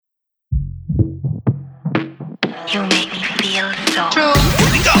You make me feel so True.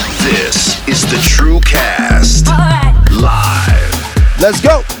 Here we go. This is the True Cast. All right. Live. Let's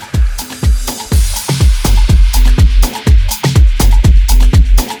go.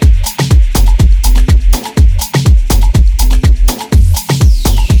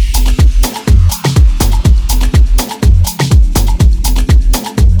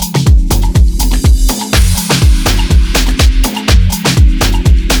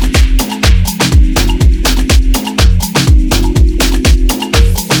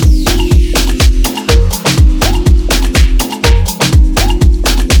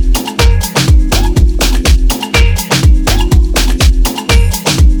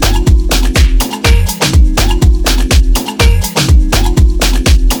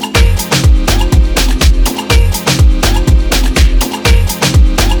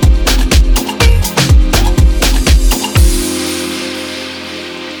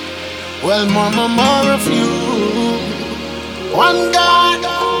 Well, more of you. One God,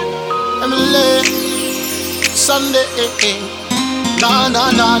 Emily, Sunday. No.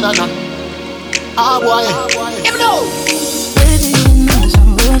 Ah, boy. Him know. Baby, you know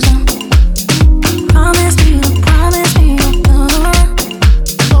some rules. Promise me you'll come around.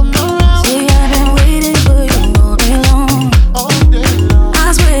 See, I've been waiting for you all day long. I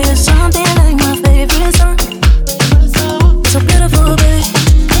swear you're something like my favorite song. So beautiful, baby.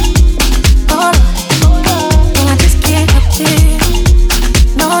 Oh, and I just can't help it.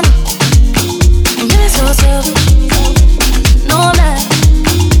 No. And you're so selfish. No lie.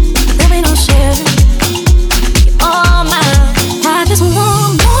 There be no sharing. You're all mine. I just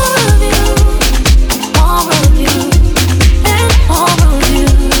want more of you, and more of you.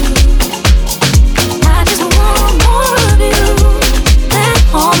 I just want more of you, and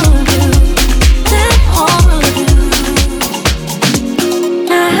more of you, and more of you.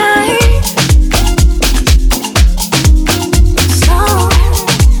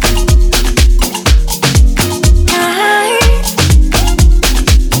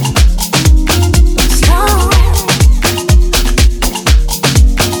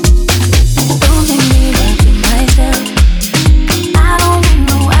 Don't make me run to myself. I don't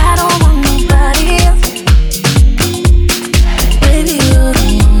want nobody else. Baby, you're the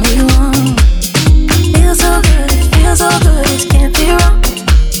only one. Feels so good, it can't be wrong.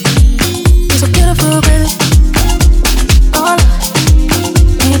 You're so beautiful, baby. Oh,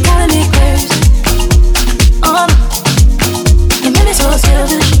 and you're driving me crazy. Oh, you made me so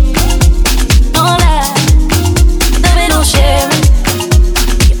selfish. No lie, there be no sharing.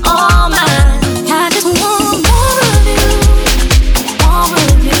 You're all mine. I just want more of you,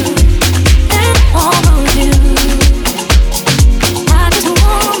 and more of you. I just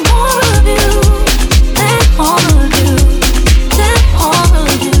want more of you, and more of you, and more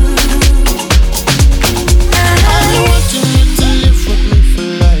of you. I want you to live with me for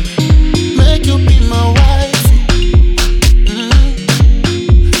life. Make you be my wife.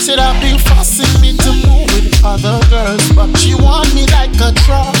 Said I've been forcing me to move with other girls, but she want me like a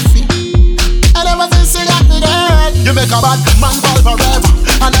trophy. And ever since you got me there, you make a bad man fall forever.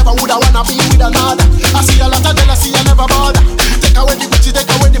 I never woulda wanna be with another. I see a lot of jealousy, I never bother. Take away the Gucci, take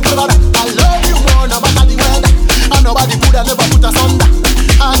away the Prada. I love you more, no matter the weather. And nobody coulda never put us under.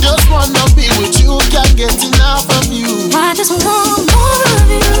 I just wanna be with you, can't get enough of you. I just want more of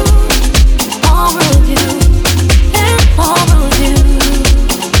you, and more of you.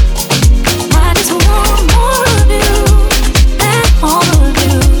 I just want more of you, and more of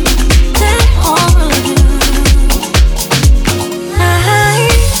you, and more of you.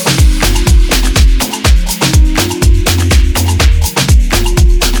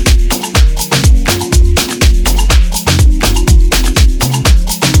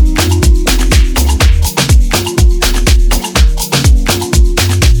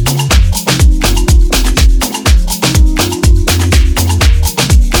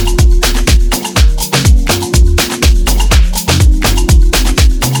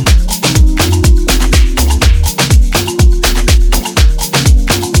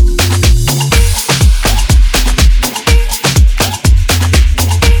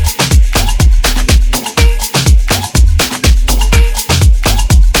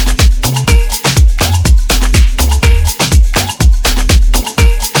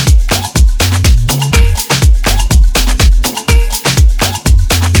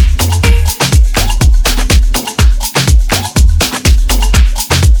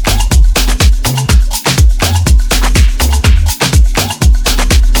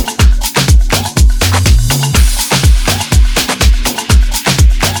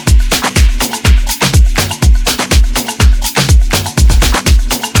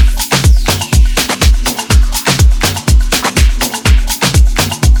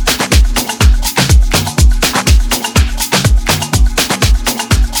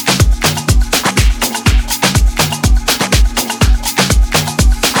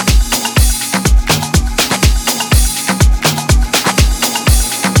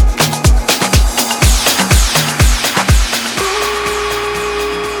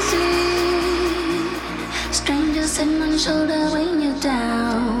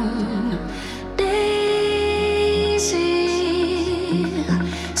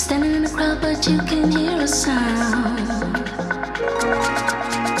 you can hear a sound.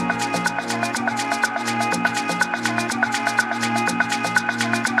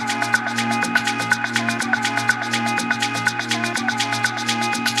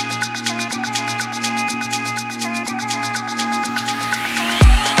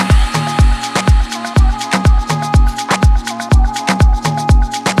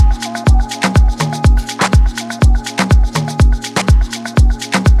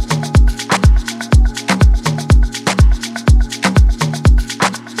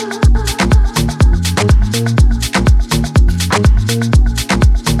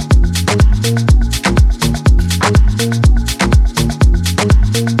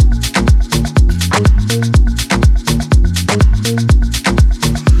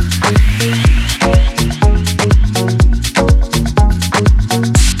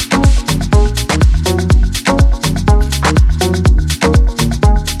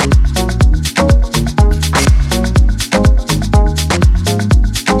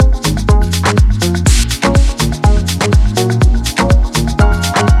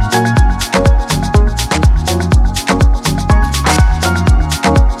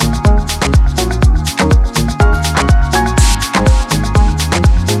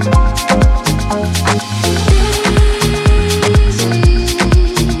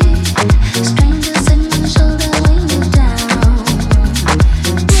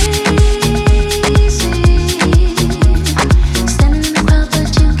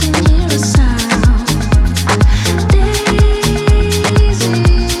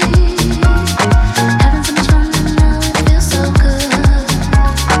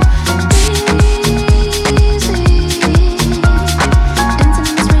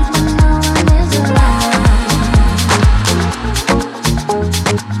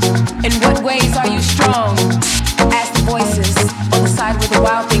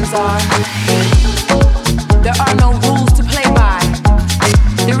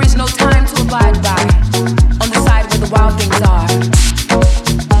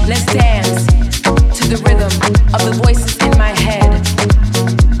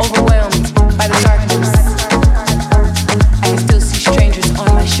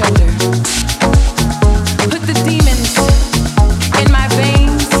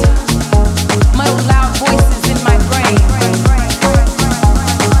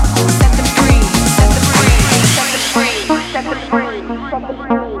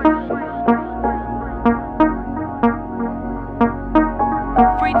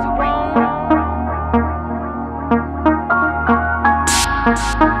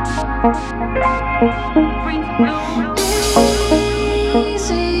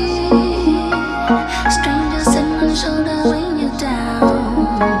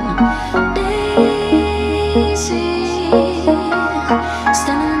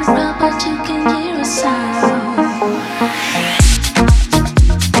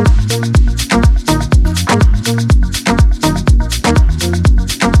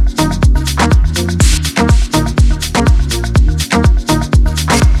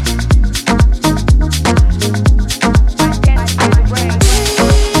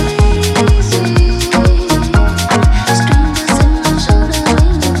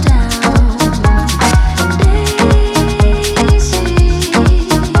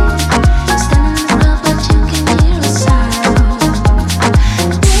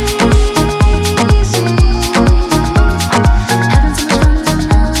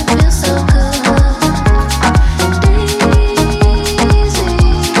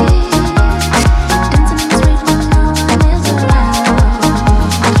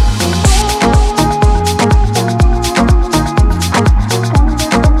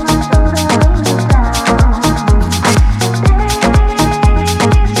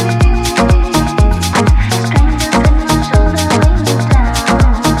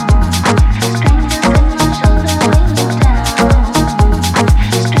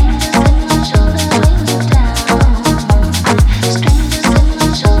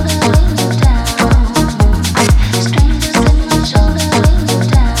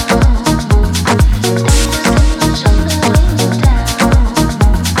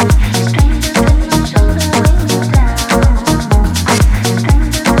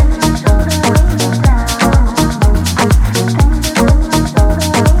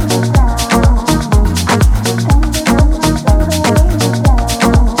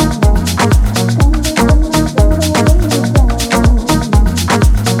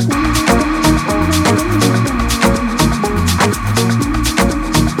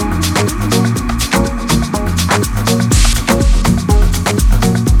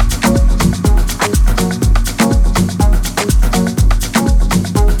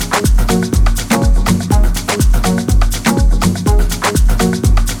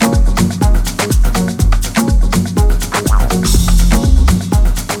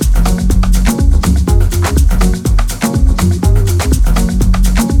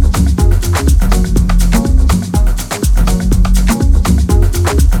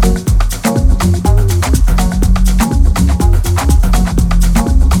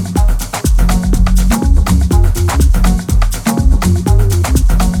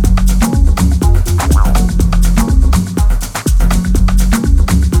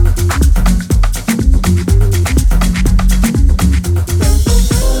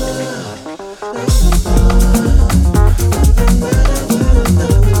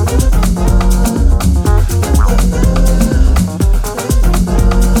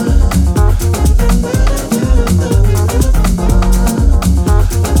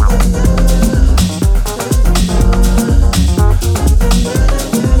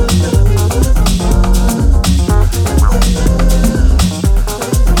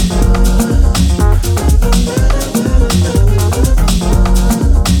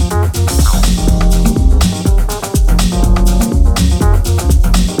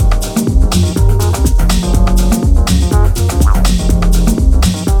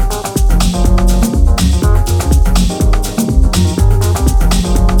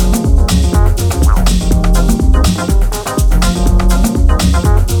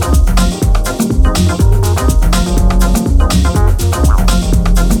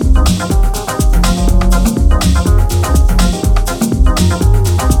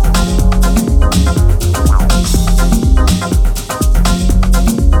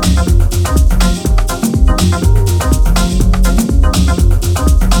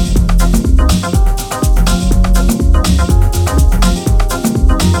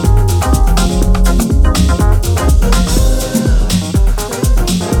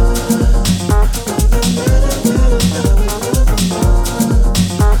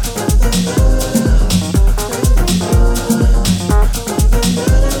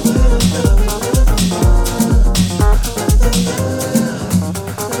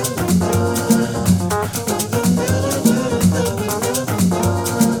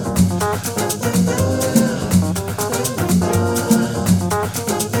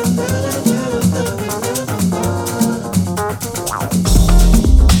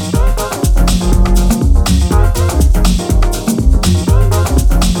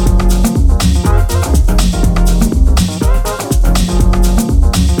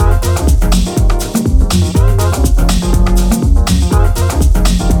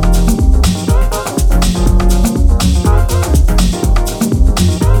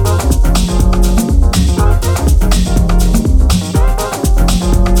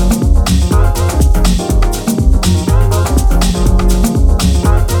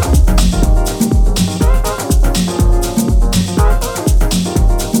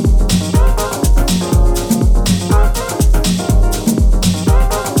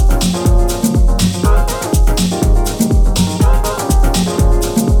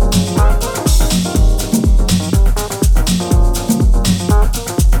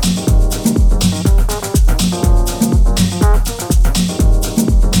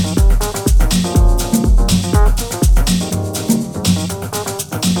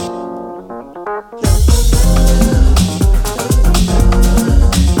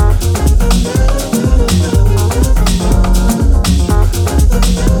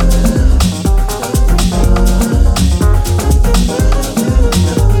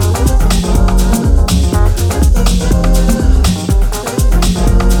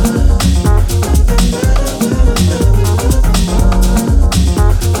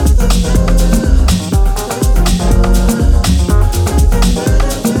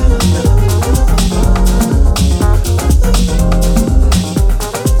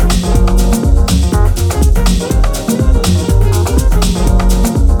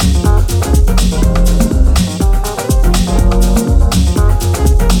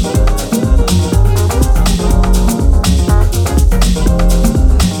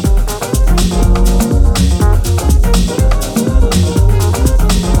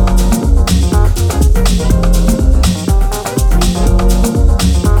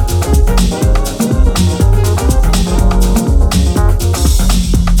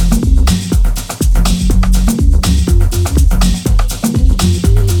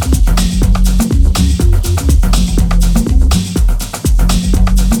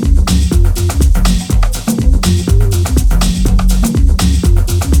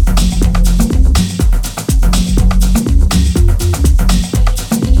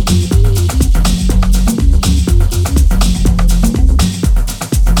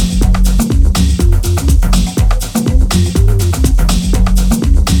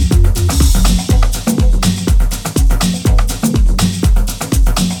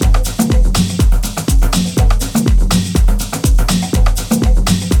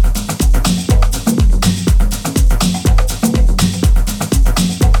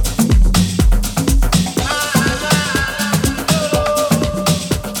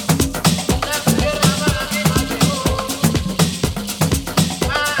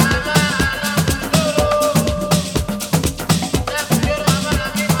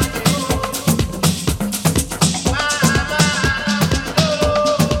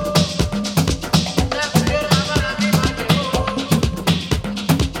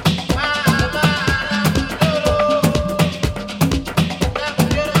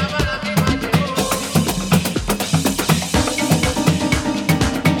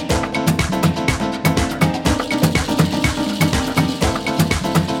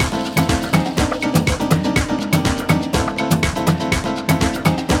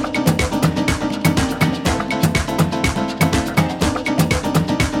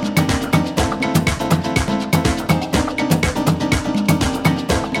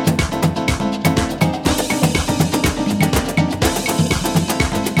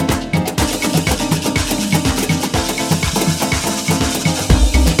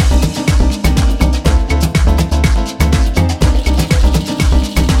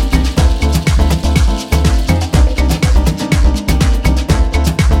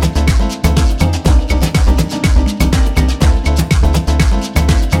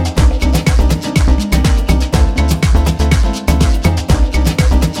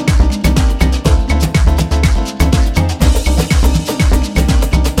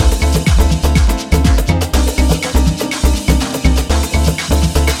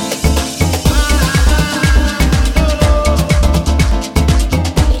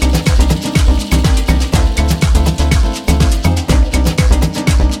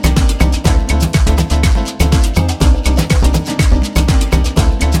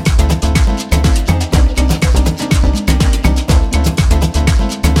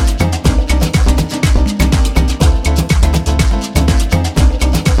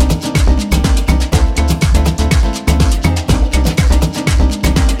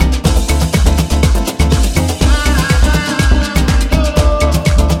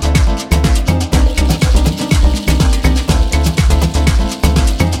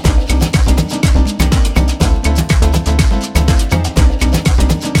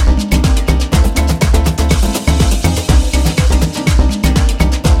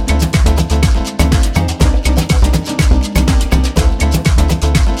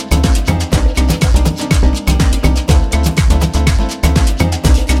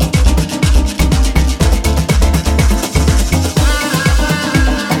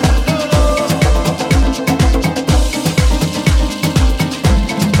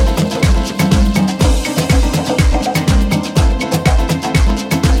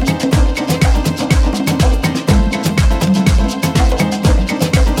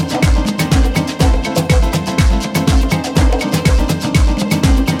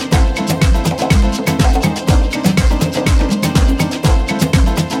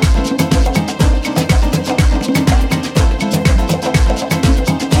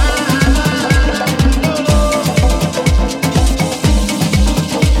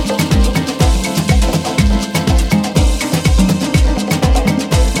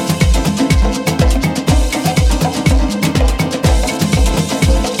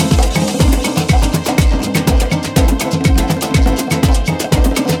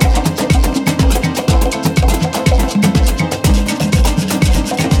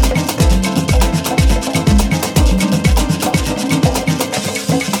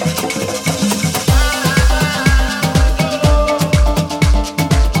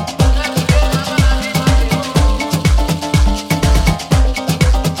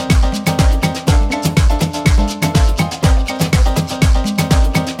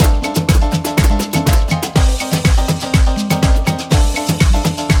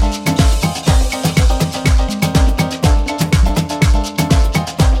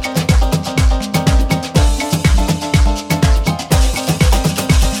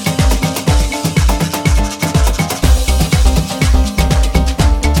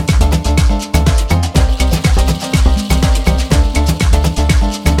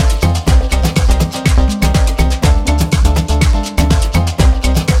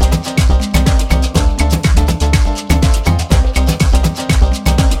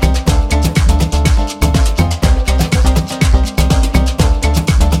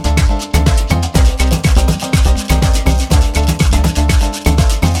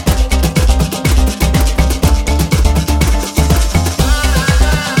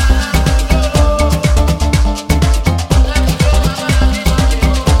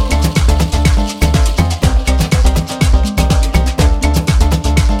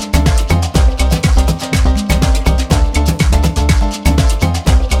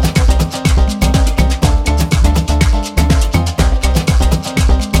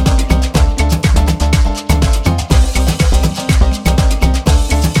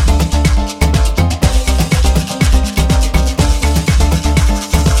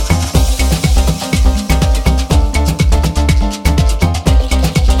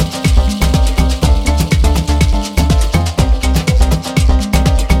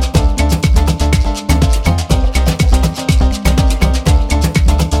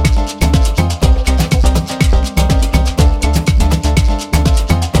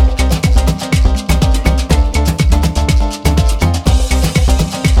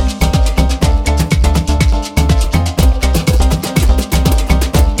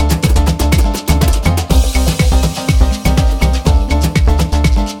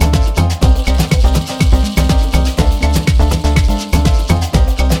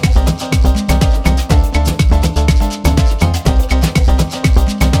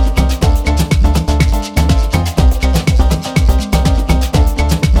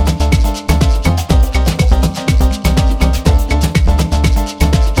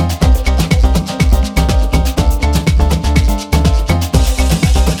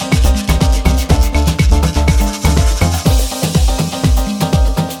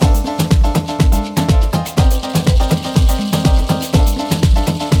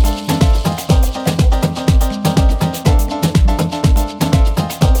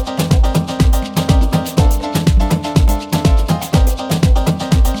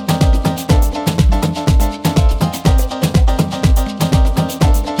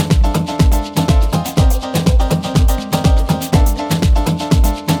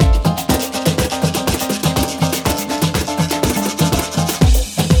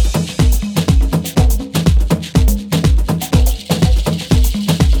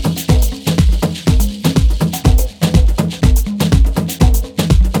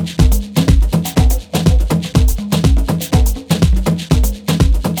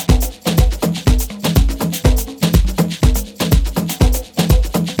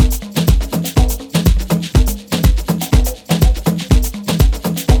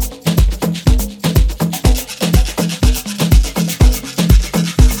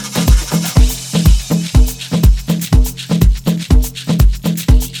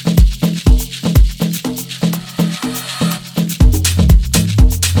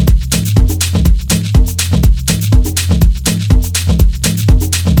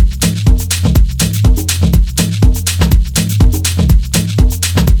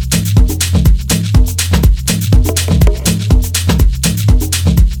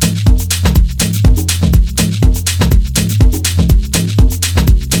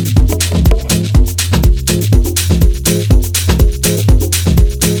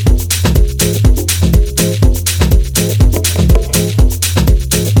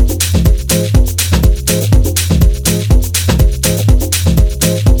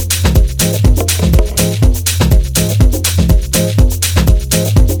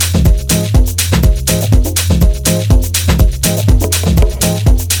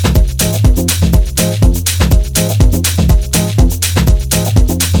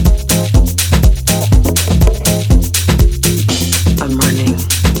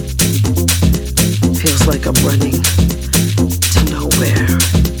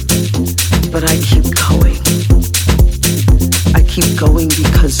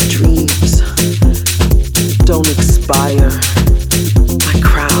 because dreams don't expire. My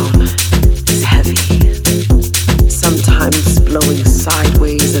crown is heavy, sometimes blowing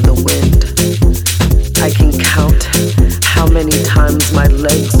sideways in the wind. I can count how many times my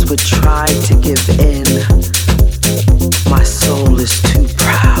legs would try to give in. My soul is too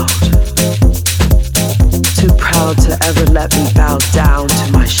proud to ever let me bow down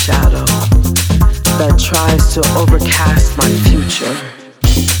to my shadow that tries to overcast my future.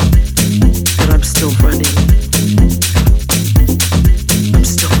 But I'm still running. I'm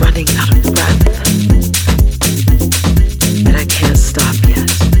still running out of breath. And I can't stop yet.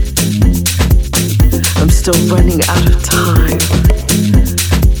 I'm still running out of time.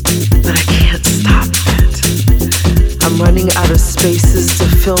 But I can't stop yet. I'm running out of spaces to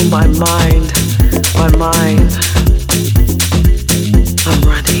fill my mind. My mind. I'm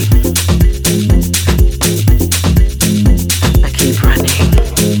running. I keep running.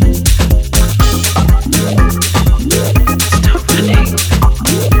 Stop running.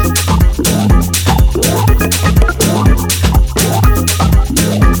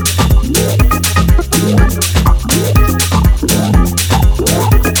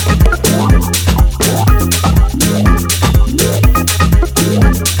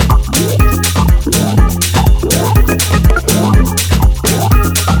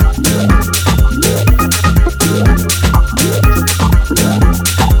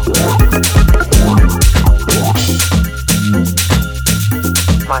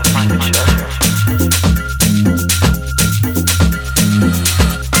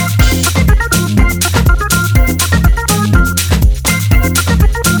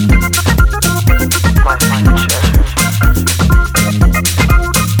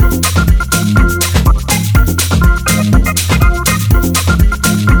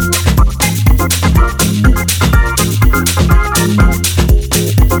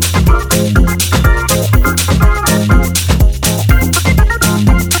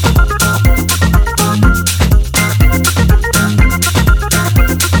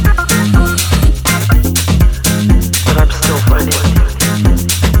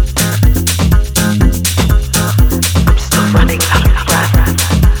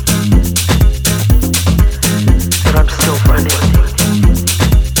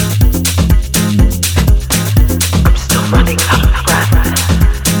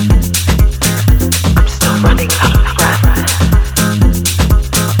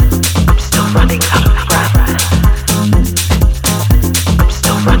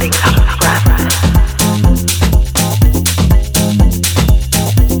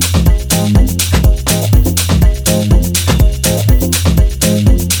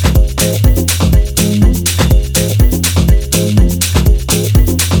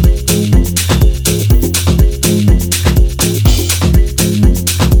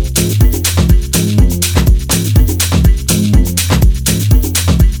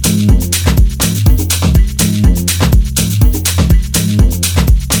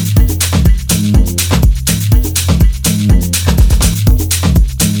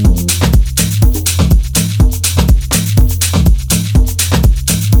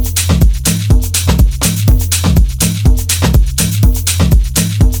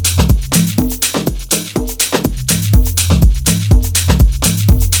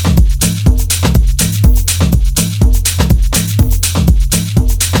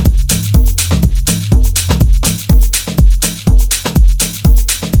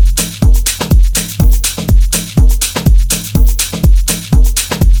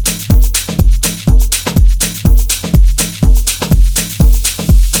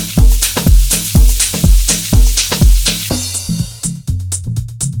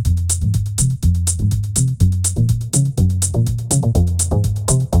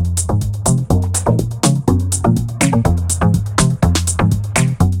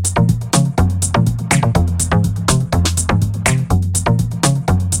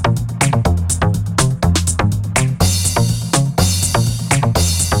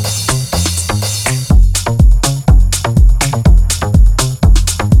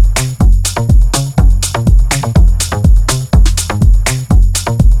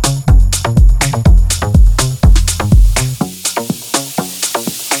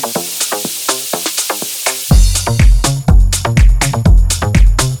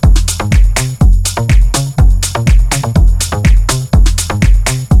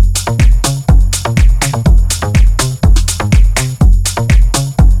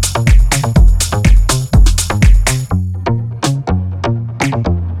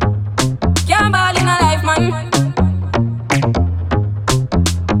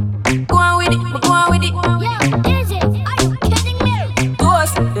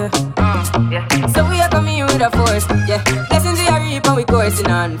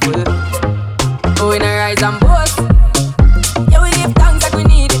 coursing on full. Oh, in a rise and boast. Yeah, we give thanks like we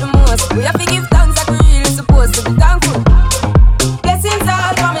need it the most. We have to give thanks like we really supposed to be thankful. Blessings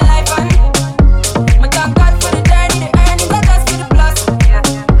all for my life and my thank God for the journey, the earnings, not just for the plus.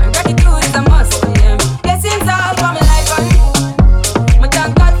 And gratitude is a must. Yeah. Blessings all for my life and my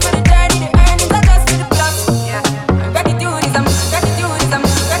thank God for the journey, the earnings, not just for the plus. And gratitude is a must. Gratitude is a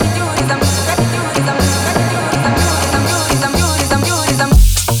must. Gratitude is a must. Gratitude is a must.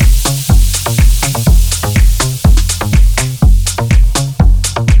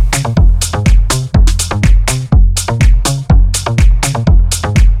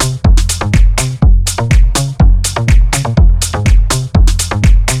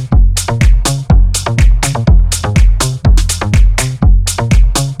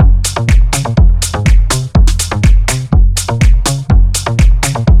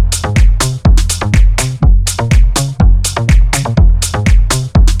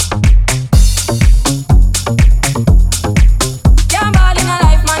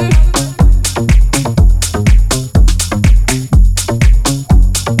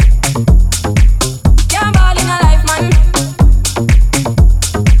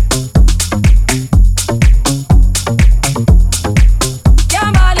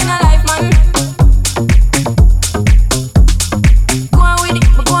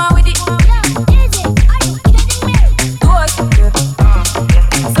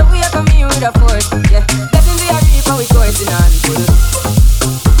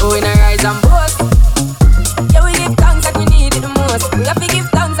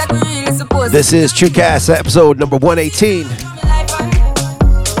 This is TrueCast episode number 118.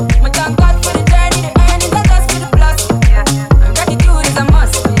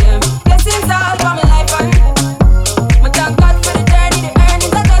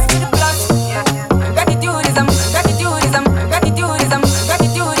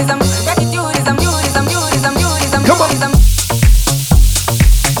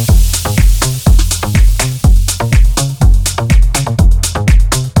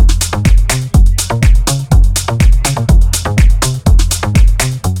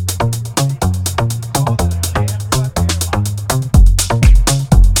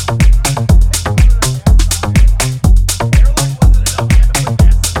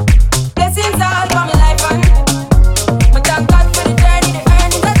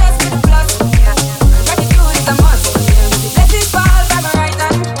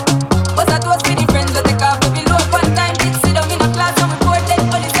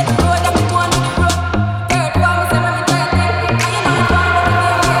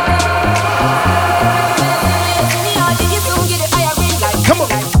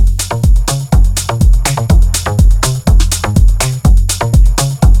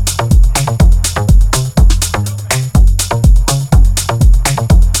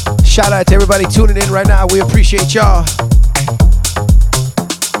 Shout out to everybody tuning in right now. We appreciate y'all.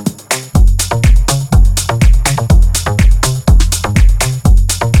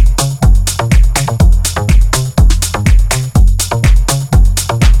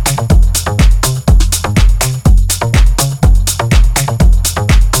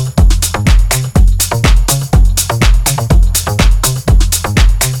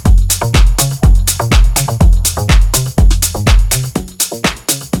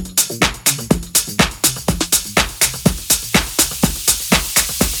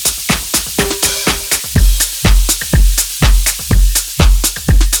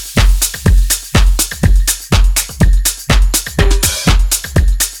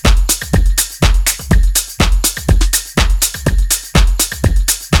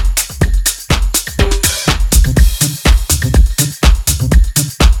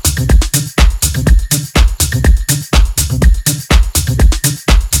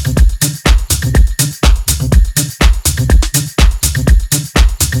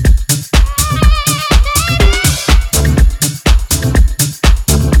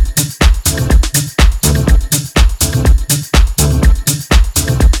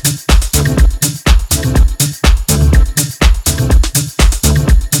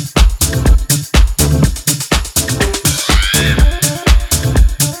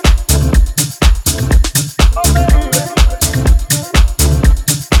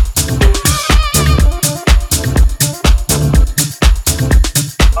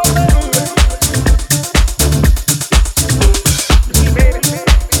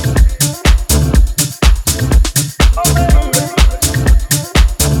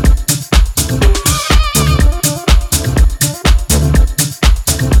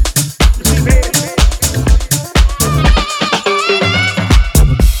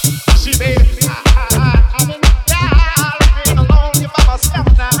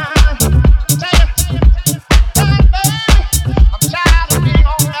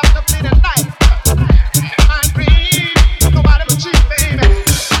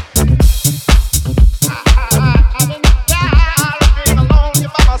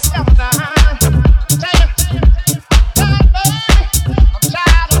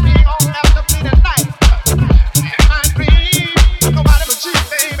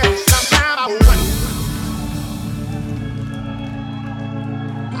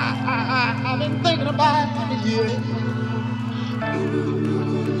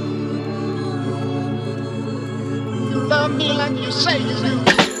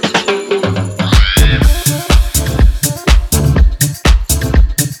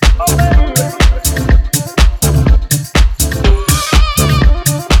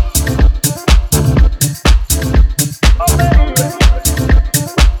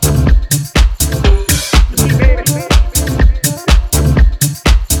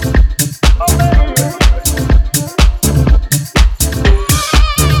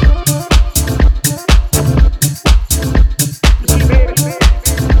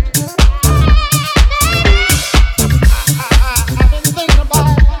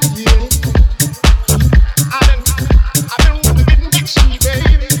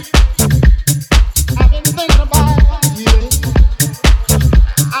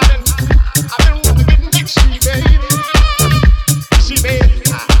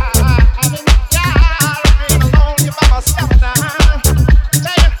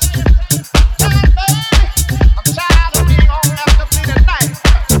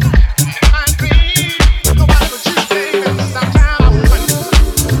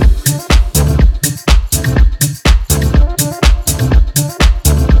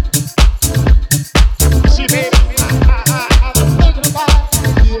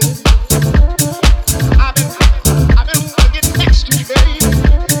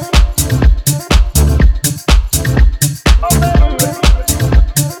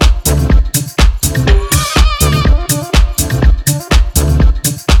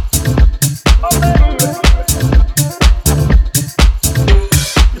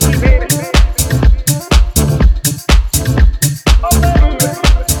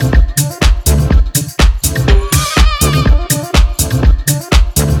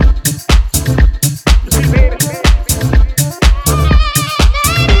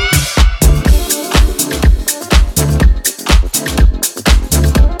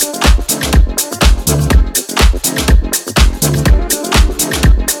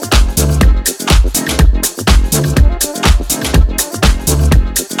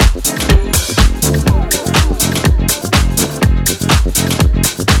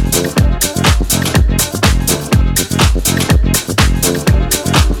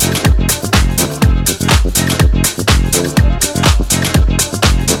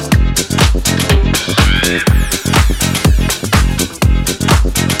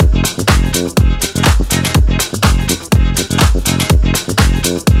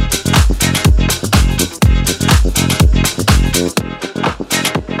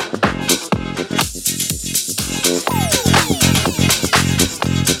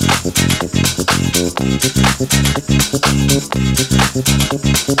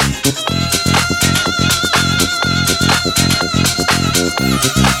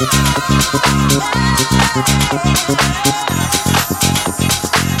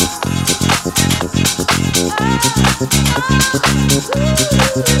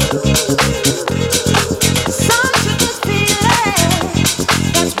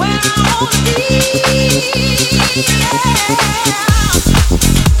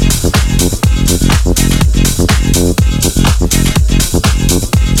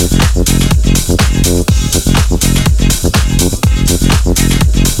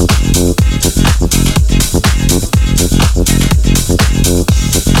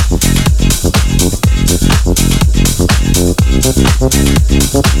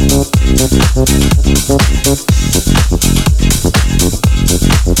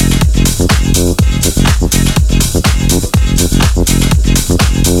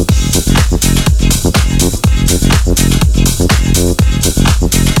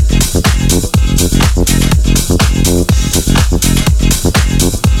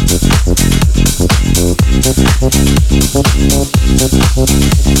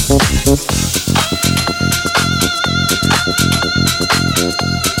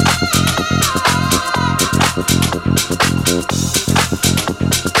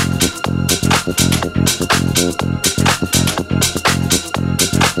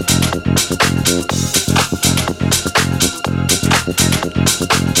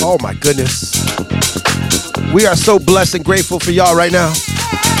 Oh my goodness. We are so blessed and grateful for y'all right now.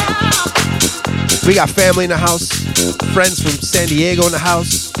 We got family in the house, friends from San Diego in the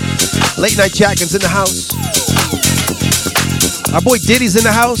house, Late Night Jackins in the house. Our boy Diddy's in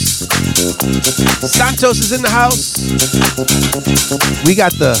the house. Santos is in the house. We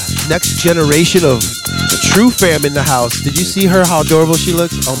got the next generation of True Fam in the house. Did you see her, how adorable she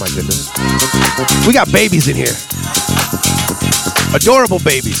looks? Oh my goodness. We got babies in here. Adorable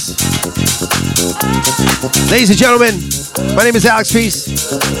babies. Ladies and gentlemen, my name is Alex Peace.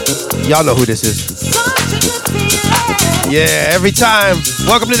 Y'all know who this is. Yeah, every time.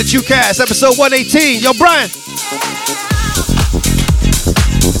 Welcome to the TrueCast, episode 118. Yo, Brian.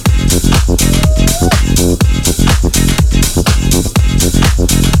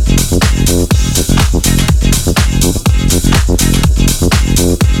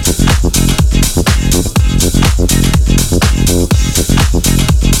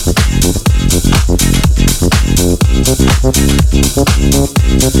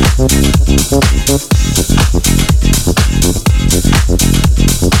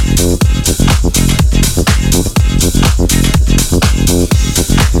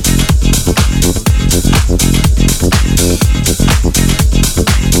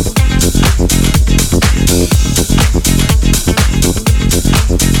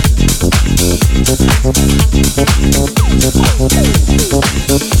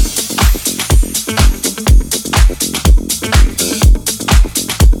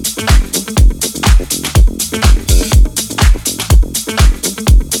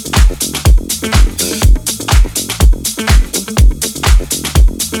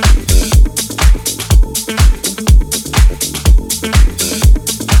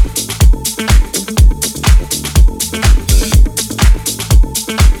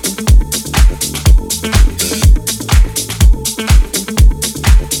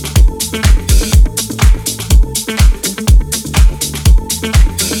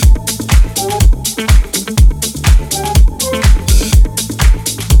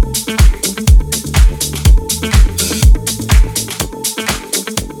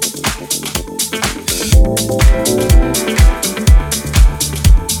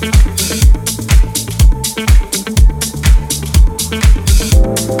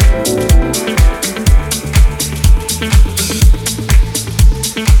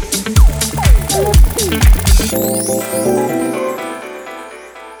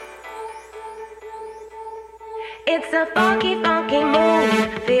 a funky, funky mood.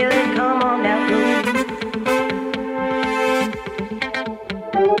 Feel it, come on now, move.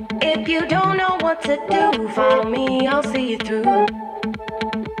 If you don't know what to do, follow me, I'll see you through.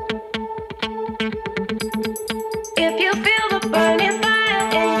 If you feel the burning fire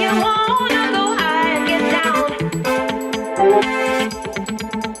and you wanna go high and get down.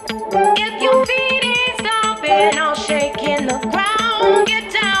 If your feet ain't stomping or shaking the ground, get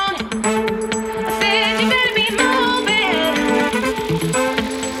down. I said you better be moving.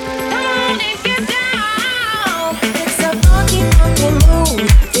 Come on and get down. It's a funky, funky mood.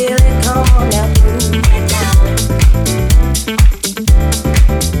 Feel it, come on now, move. Get down.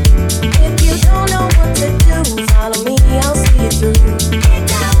 If you don't know what to do, follow me, I'll see you through. Get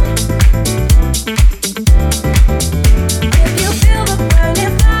down. If you feel the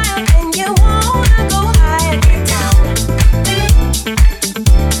burning fire and you wanna go higher, get down.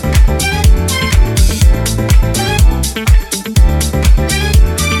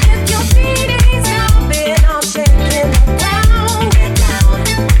 If your feet ain't stomping or shaking the ground, get down.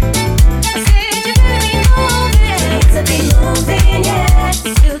 I said you better be moving. To be moving, yeah.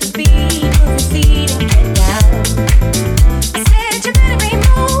 To the beat, move your feet and get down. I said you better be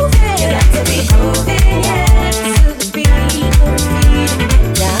moving. You got to be moving, yeah. To the beat, move your feet and get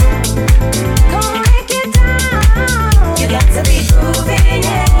down. Come on and get down. You got to be moving,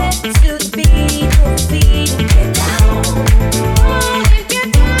 yeah. To the beat, move your feet and get down. Come on and get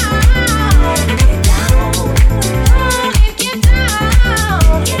down. Get down. Come on and get down.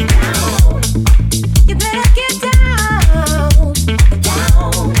 Get down. You better get down. Get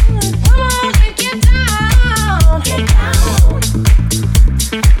down. Come on and get down. Get down.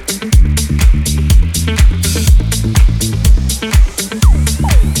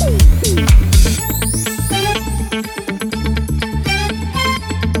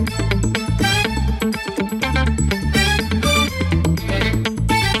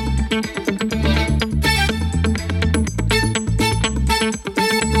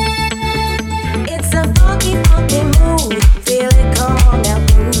 It's a funky, funky mood. Feel it, come on now,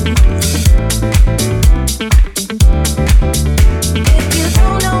 move. If you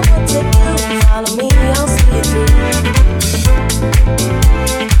don't know what to do, follow me, I'll see you through.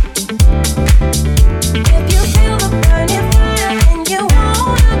 If you feel the burning fire and you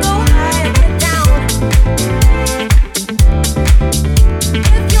wanna go higher, get down.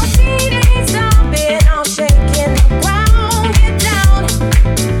 If your feet ain't stomping or shaking the ground, get down.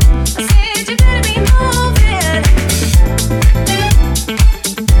 I said you better be moving.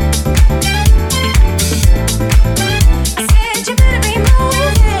 I said you better be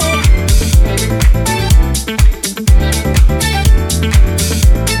moving.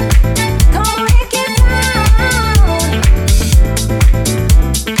 Come on and get down.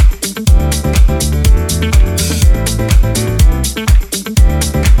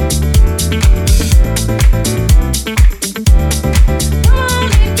 Come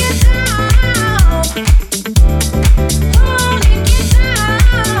on and get down. Come on and get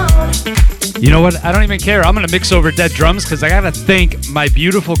down. You know what? I don't even care. I'm going to mix over dead drums because I got to thank my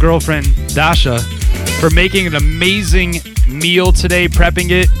beautiful girlfriend, Dasha, for making an amazing meal today,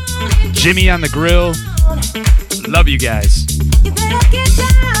 prepping it. Jimmy on the grill. Love you guys. You better get down.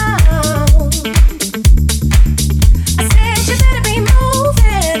 I said you better be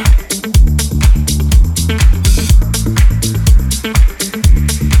moving.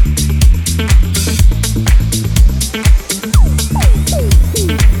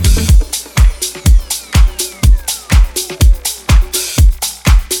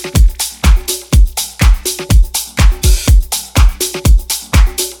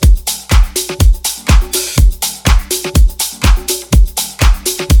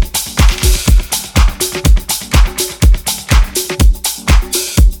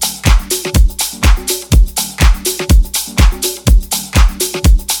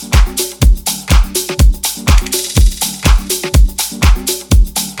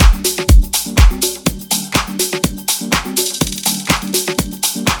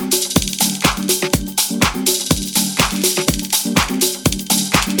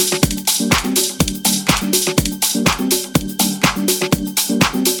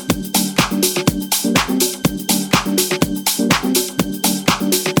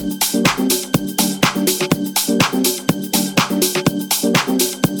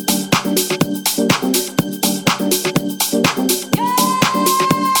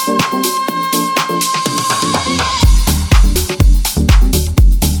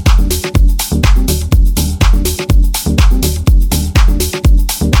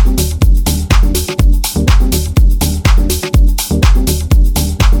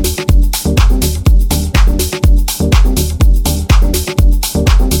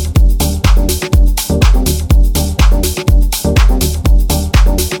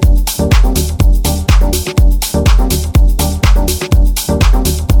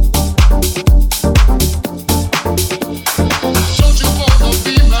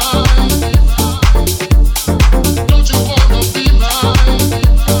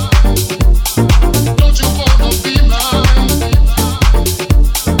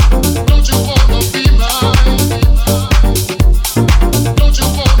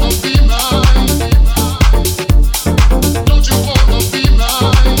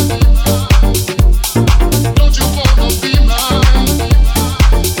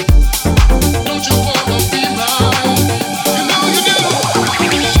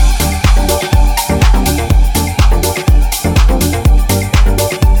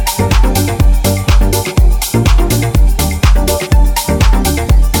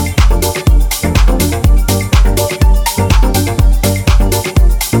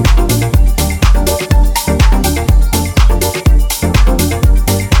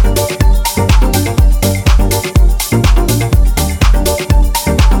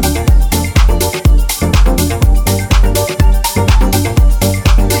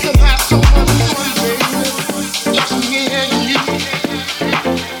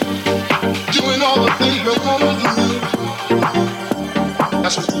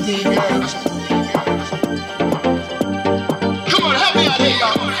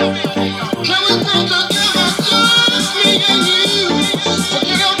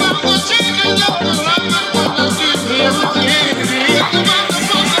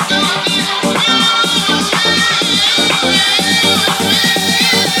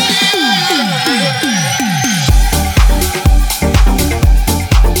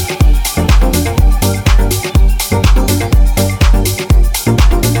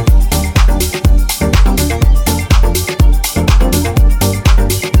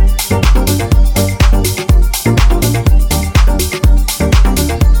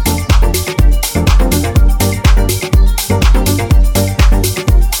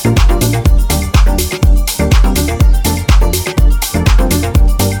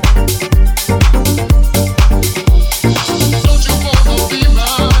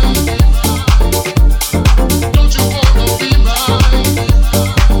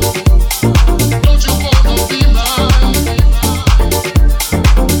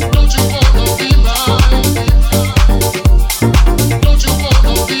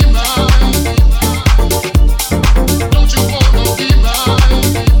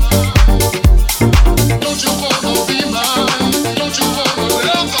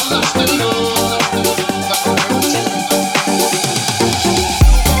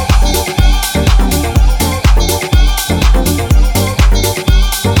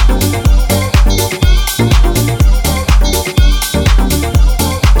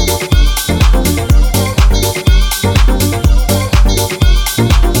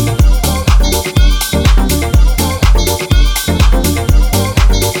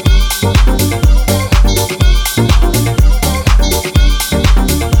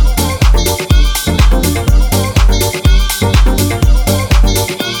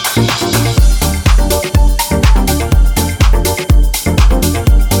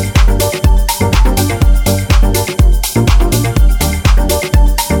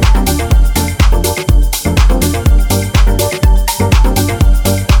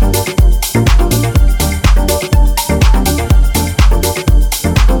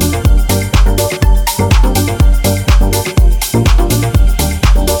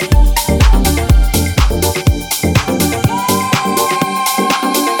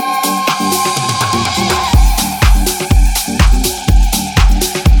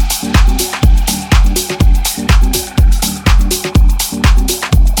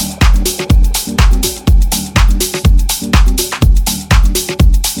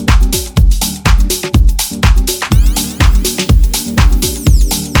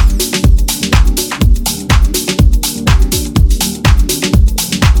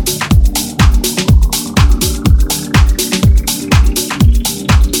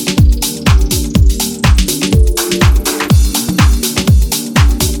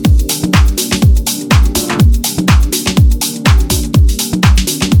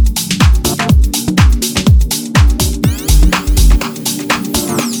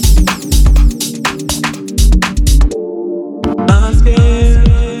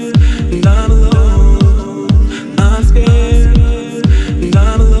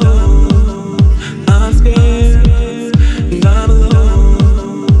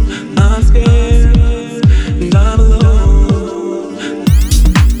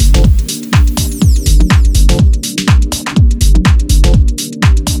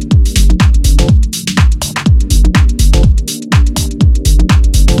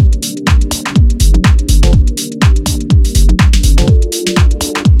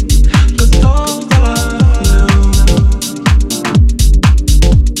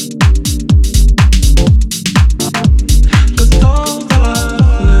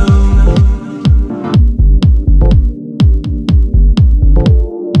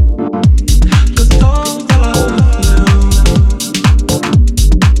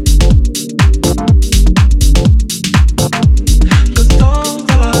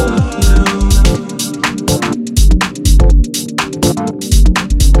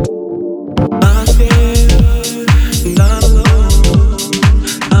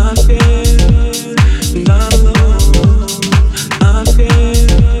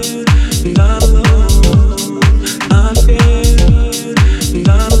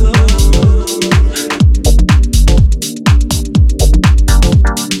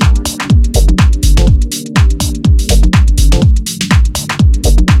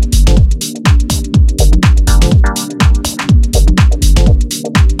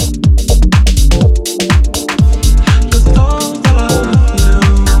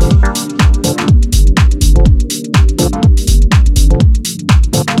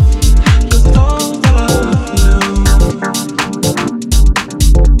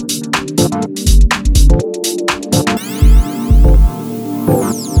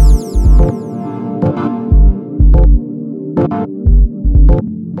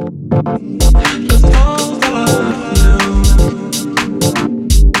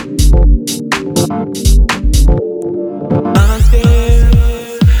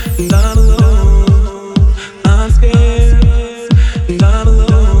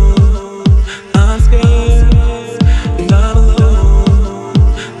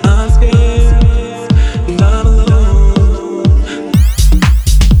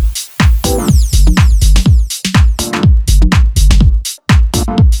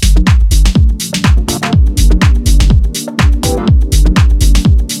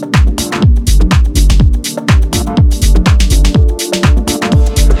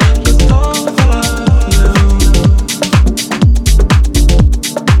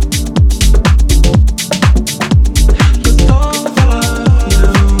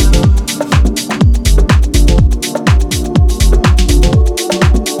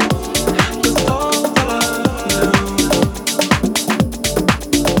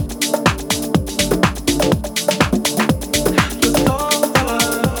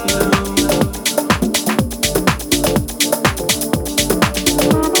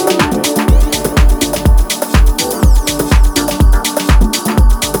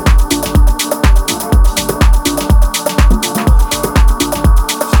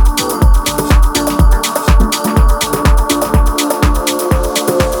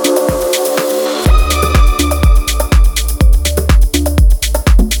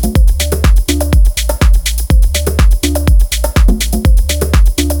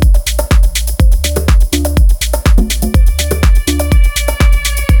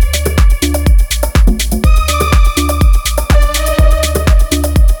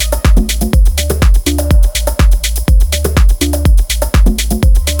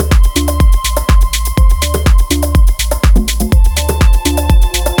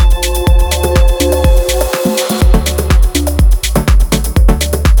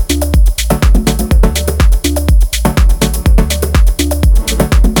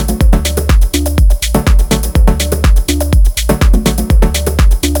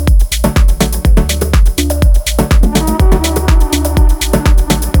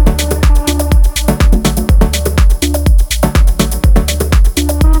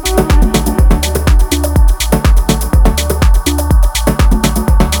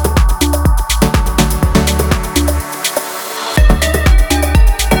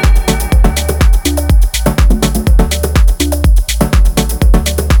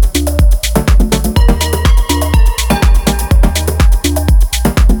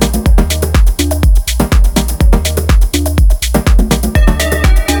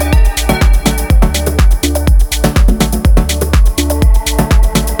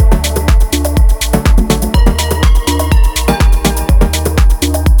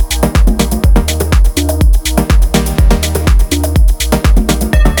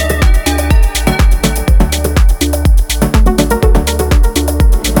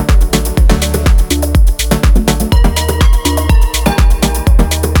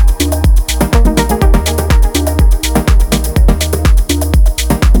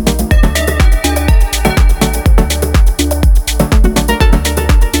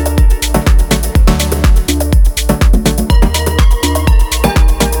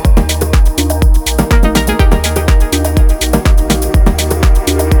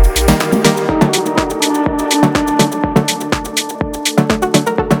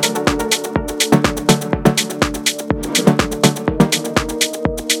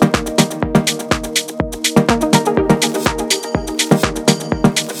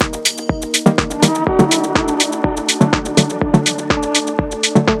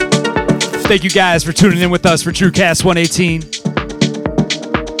 Thank you guys for tuning in with us for TrueCast 118.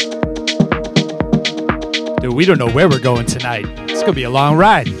 Dude, we don't know where we're going tonight. It's going to be a long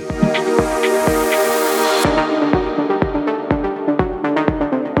ride.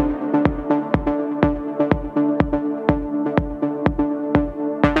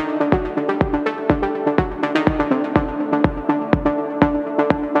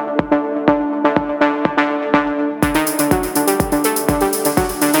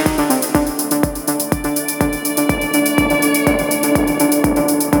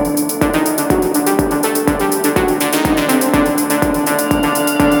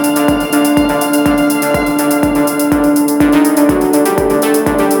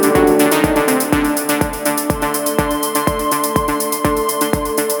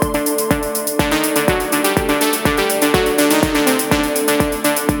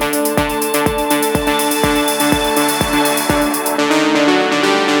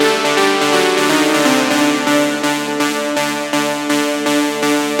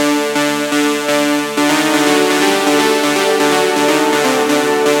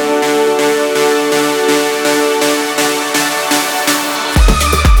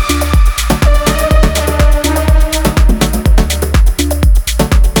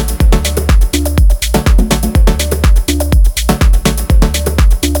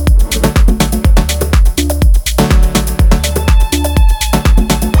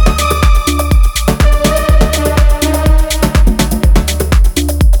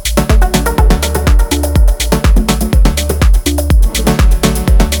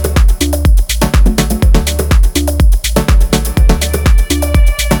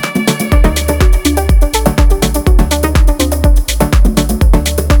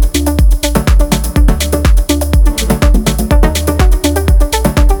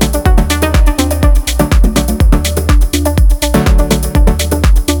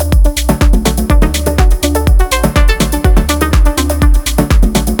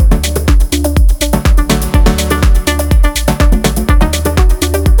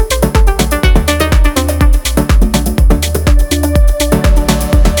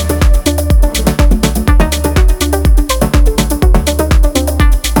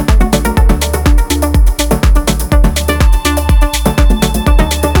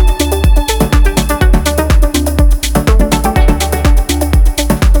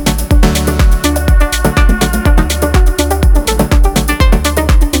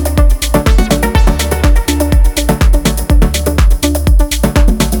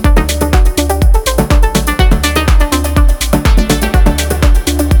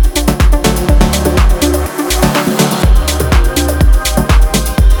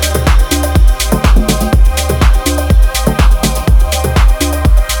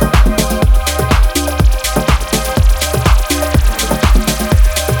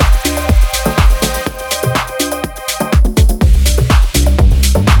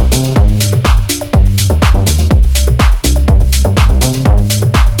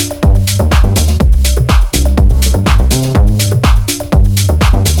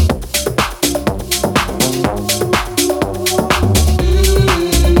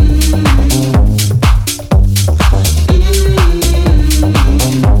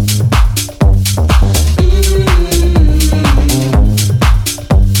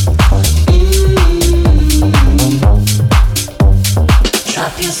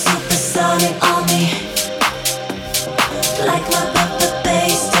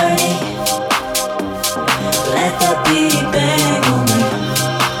 Big Bang on me.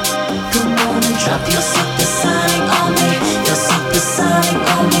 Come on and drop your supersonic on me. Your supersonic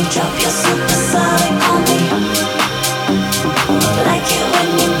on me. Drop your supersonic on me. Like it when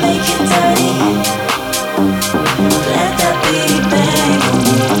you make it dirty. Let that Big Bang on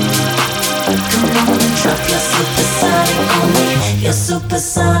me. Come on and drop your supersonic on me. Your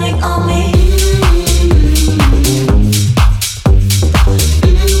supersonic on me.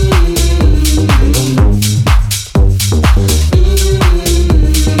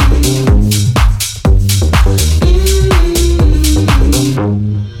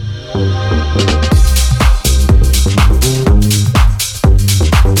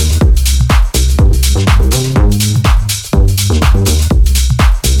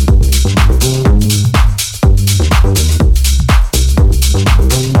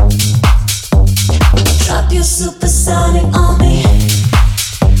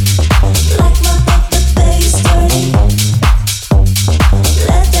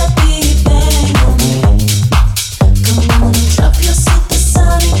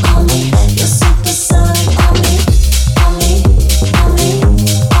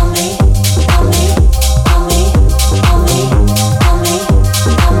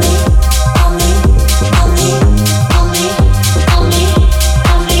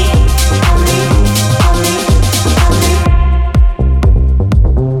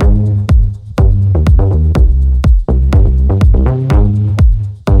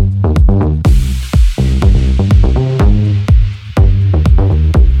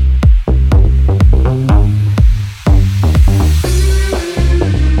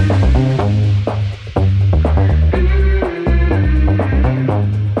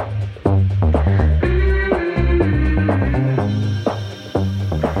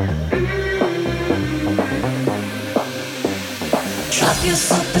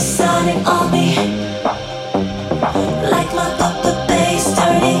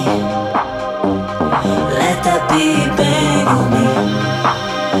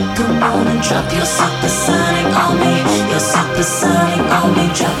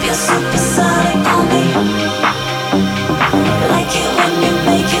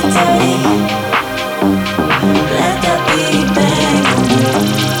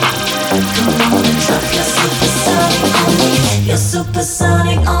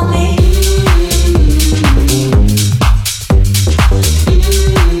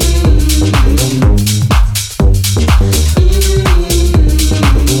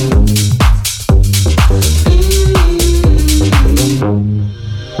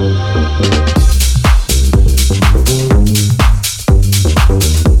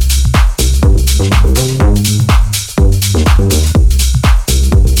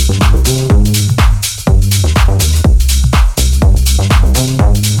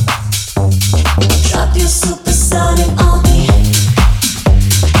 Super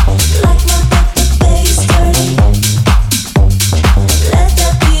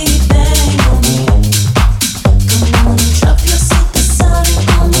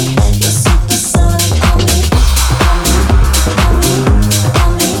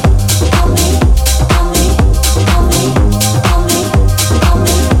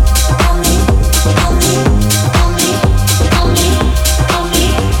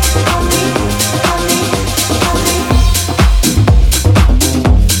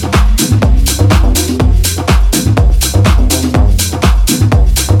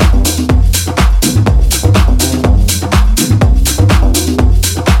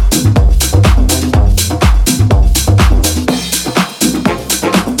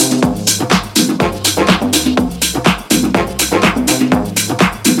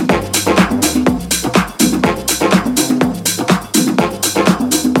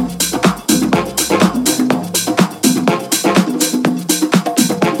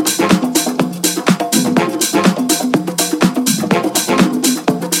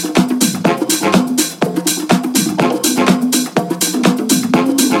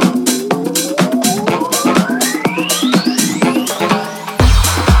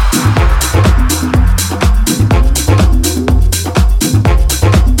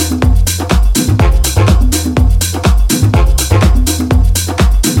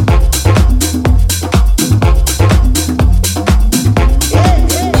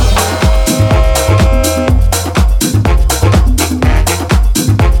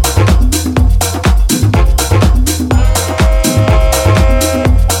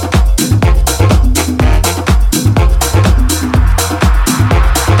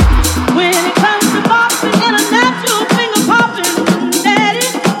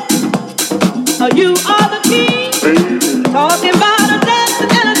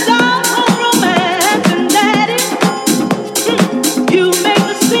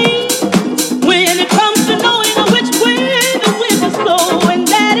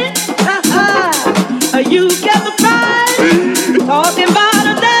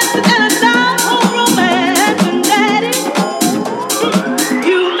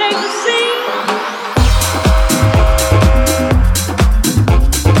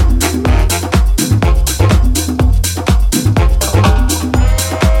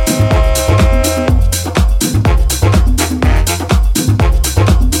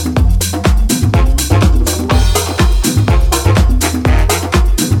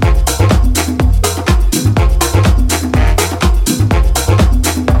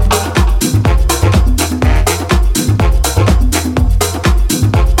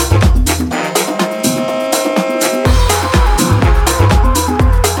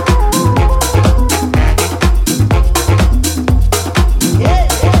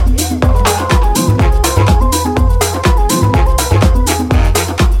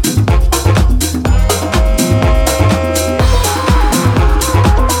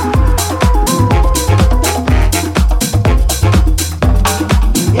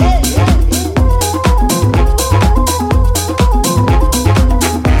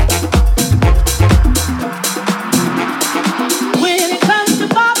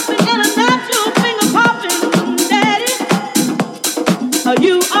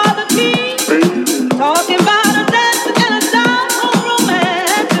are the king. Talking about a dancing and a down-home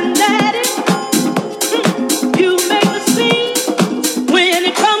romance, and daddy, you make the scene when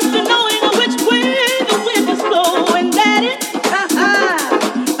it comes to knowing which way the wind is blowing, daddy.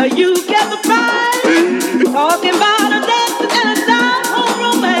 You get the prize. Talking about a dancing and a down-home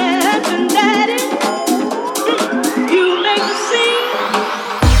romance, and daddy, you make the scene.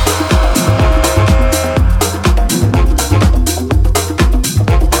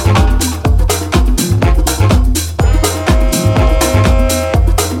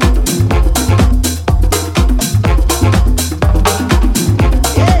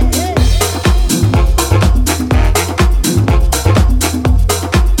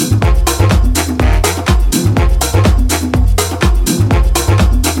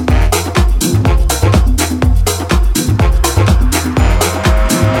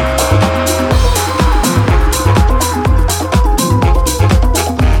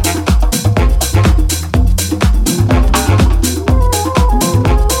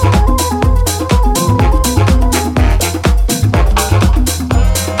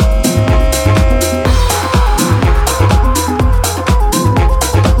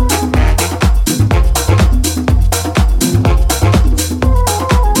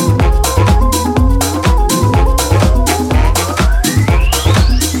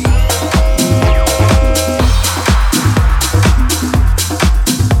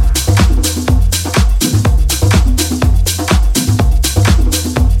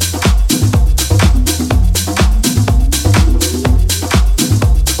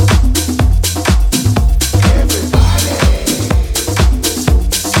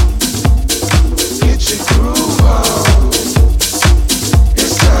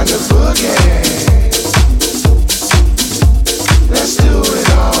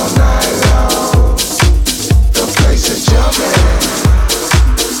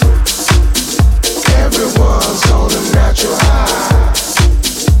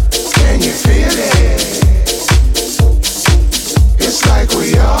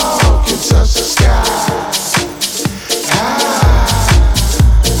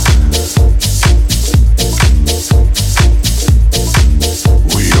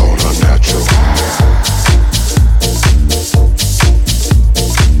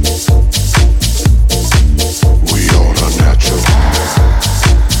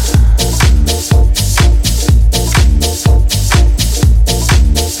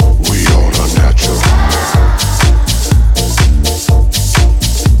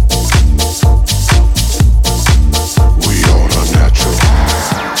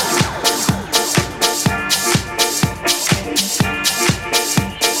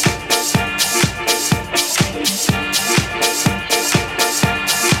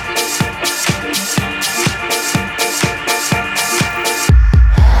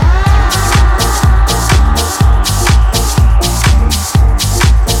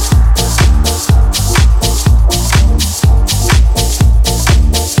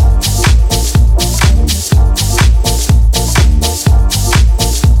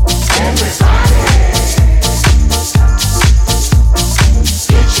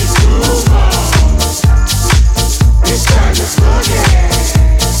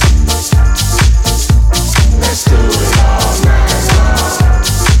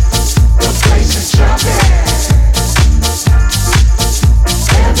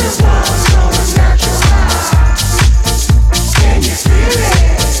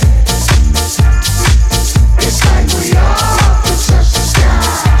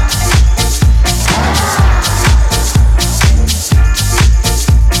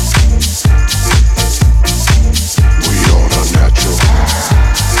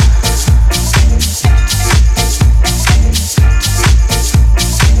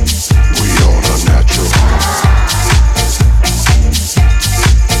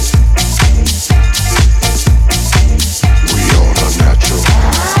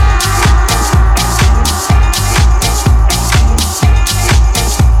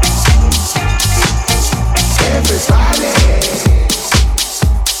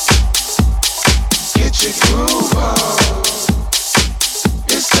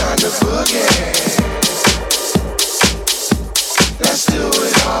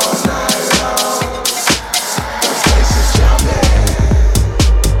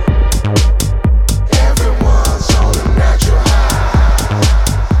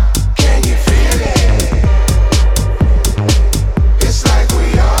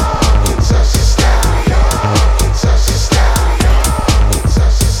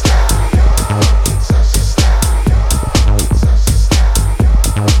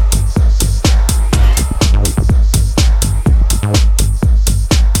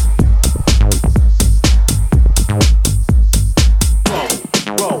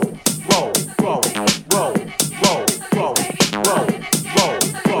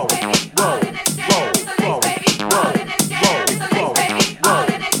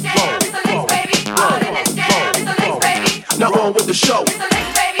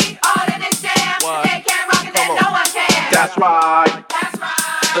 That's right.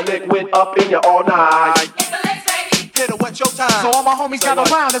 The liquid up in you all night. Hit it with your time. So all my homies gather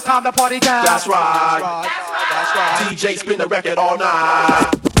around, it's time to party down. That's right. DJ spin the record all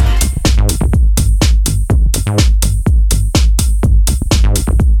night.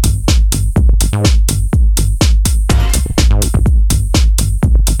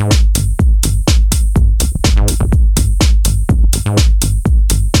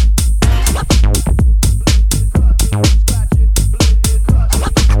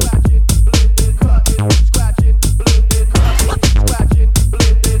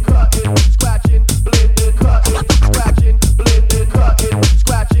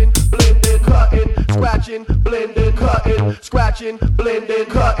 Scratching, blending,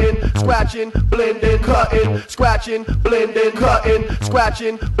 cutting, scratching, blending, cutting, scratching, blending, cutting,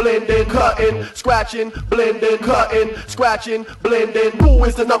 scratching, blending, cutting, scratching, blending, cutting, scratching, blending. Who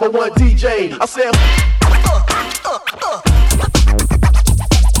is the number one DJ? I said.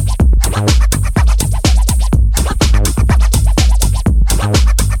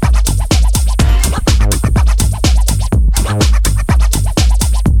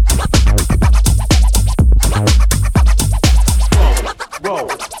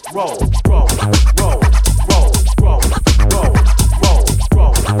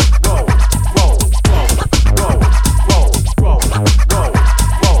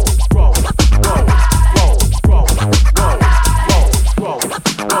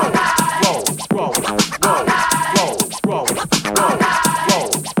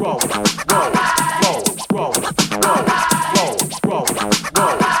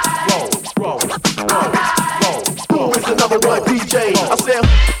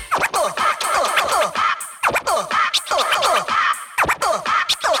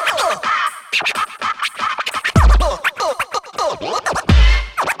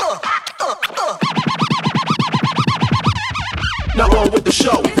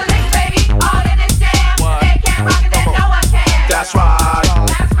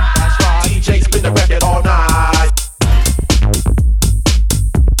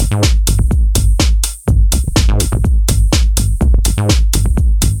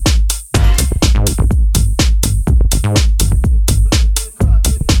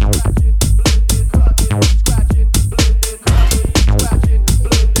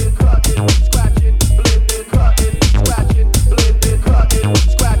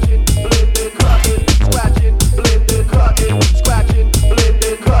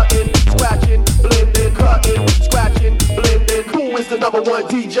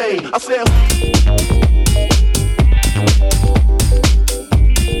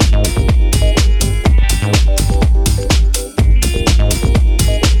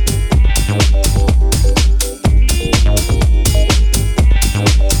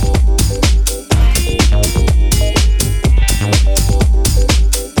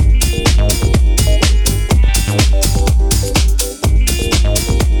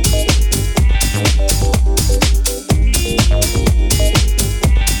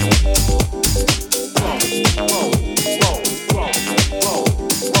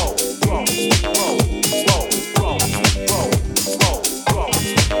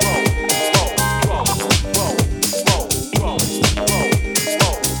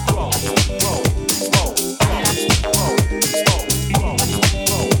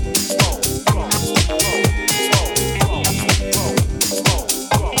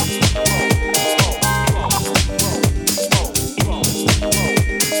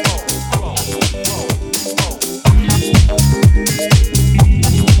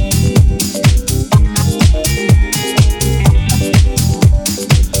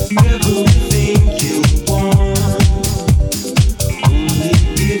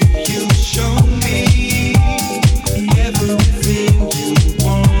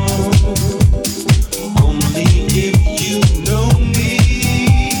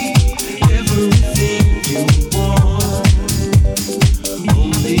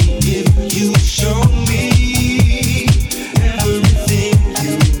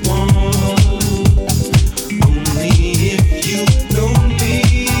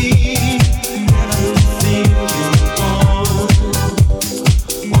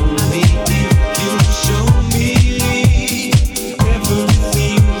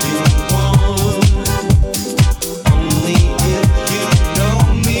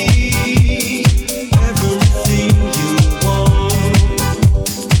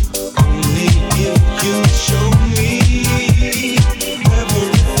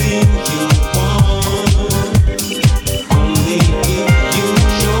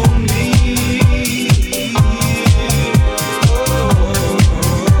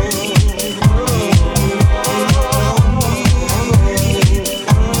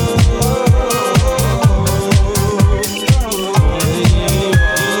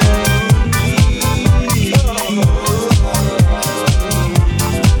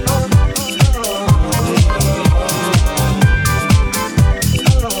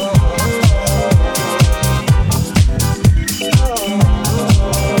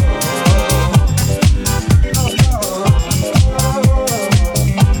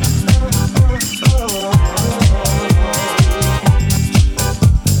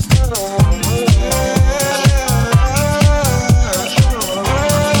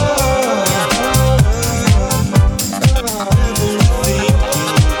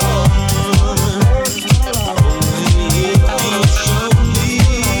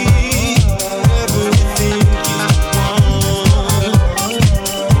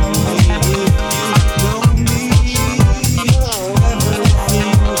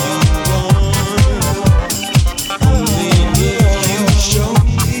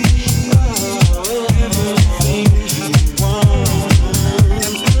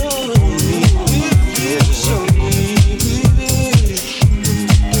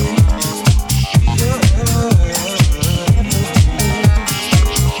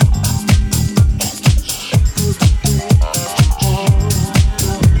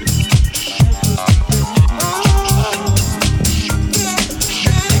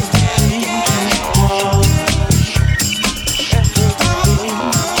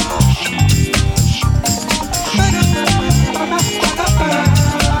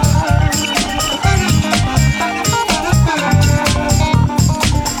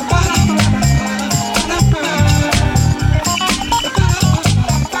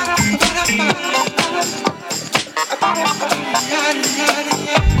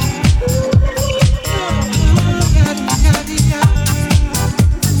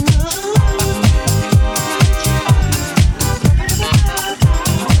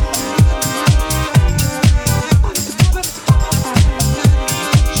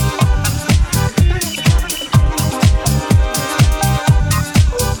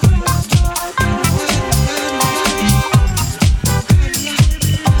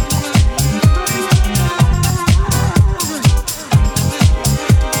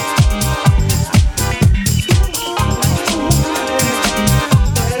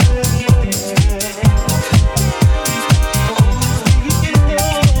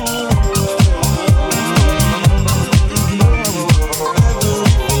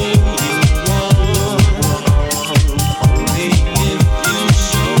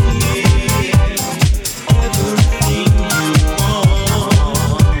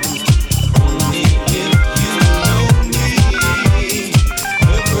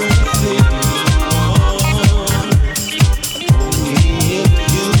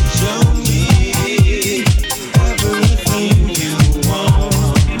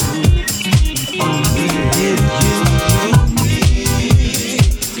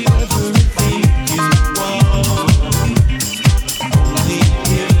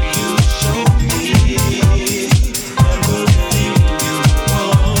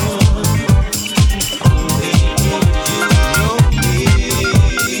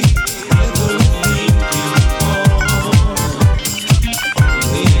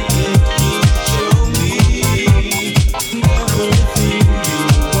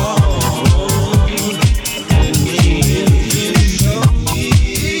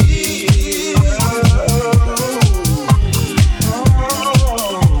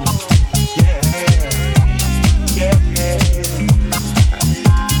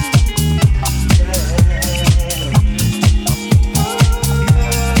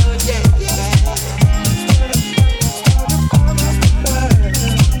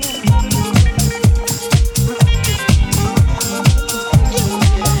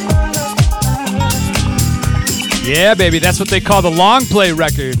 Yeah, baby, that's what they call the long play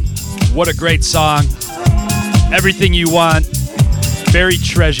record. What a great song. Everything You Want. Buried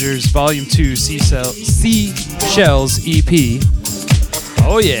Treasures, Volume 2, Seashells EP.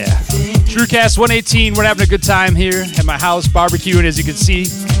 Oh, yeah. TrueCast 118, we're having a good time here at my house, barbecuing, as you can see.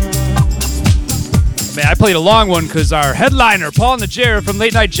 Man, I played a long one because our headliner, Paul Najera from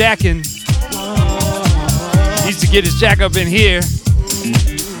Late Night Jackin', needs to get his jack up in here.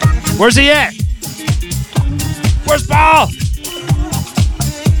 Where's he at? Where's Paul?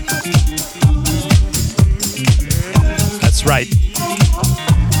 That's right.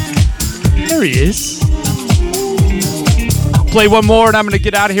 There he is. Play one more and I'm going to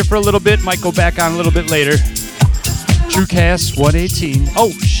get out of here for a little bit. Might go back on a little bit later. TrueCast 118.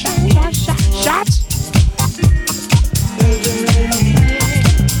 Oh, shots.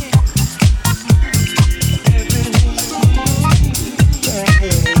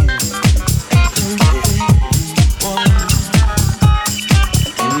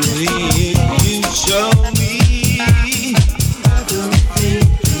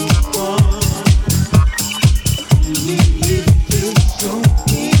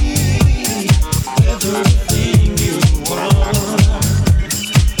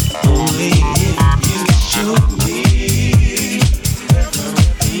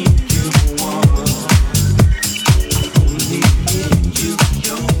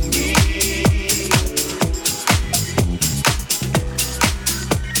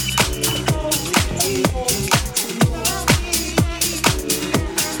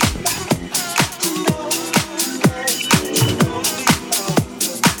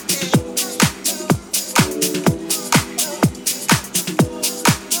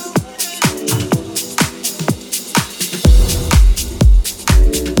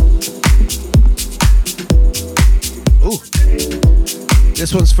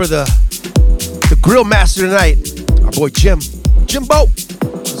 This one's for the grill master tonight, our boy Jimbo.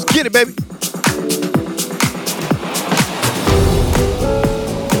 Let's get it, baby.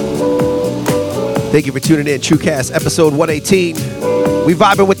 Thank you for tuning in, TrueCast episode 118. We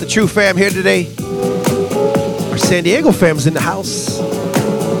vibing with the True Fam here today. Our San Diego fam's in the house.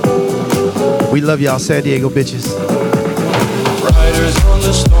 We love y'all, San Diego bitches. Riders on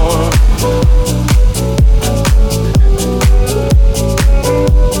the storm.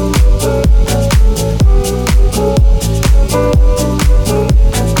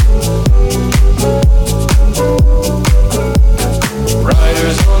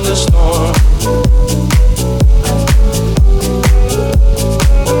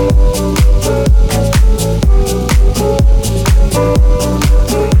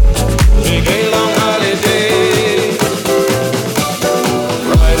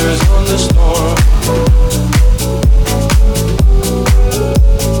 Storm.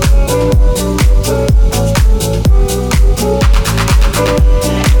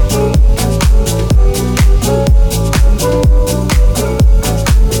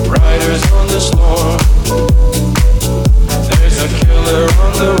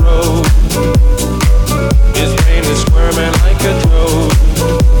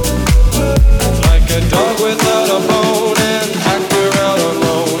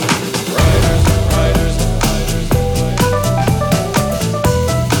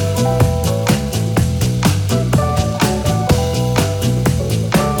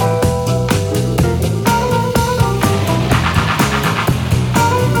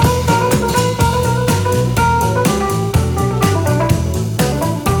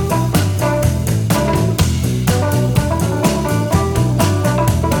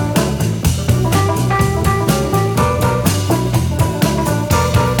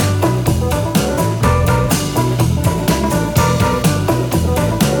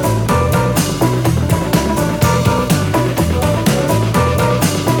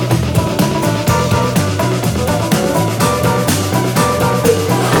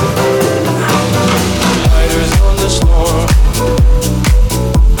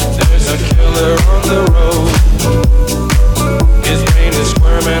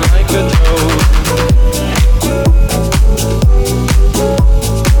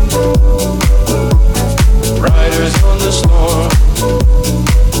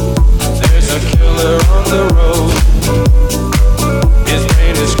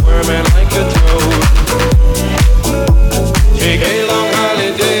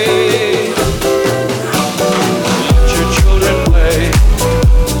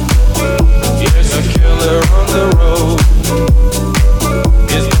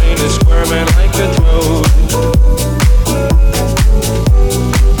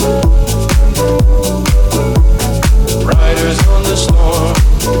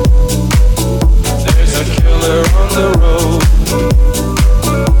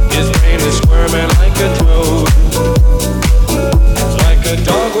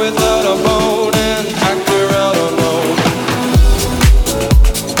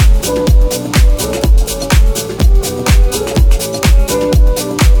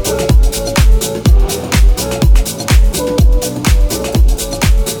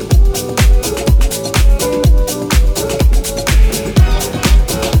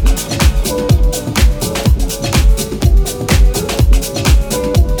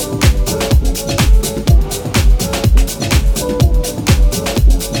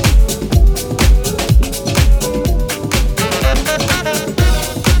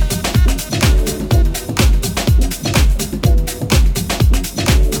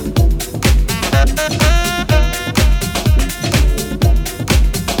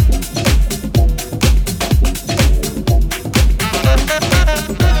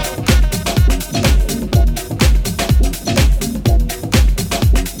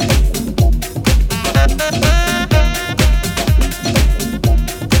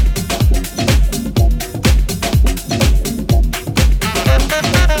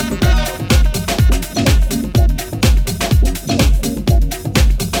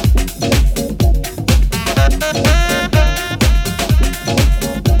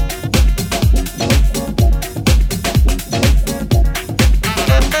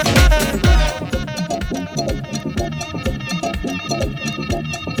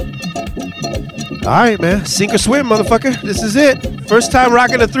 All right, man. Sink or swim, motherfucker. This is it. First time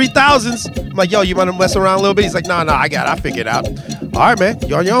rocking the 3000s. I'm like, yo, you want to mess around a little bit? He's like, no, I got it. I figured it out. All right, man.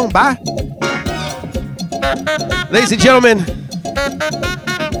 You're on your own. Bye. Ladies and gentlemen,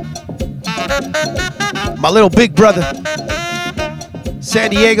 my little big brother,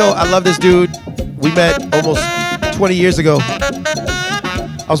 San Diego. I love this dude. We met almost 20 years ago.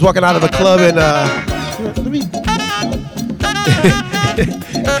 I was walking out of a club and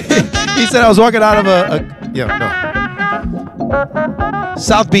he said I was walking out of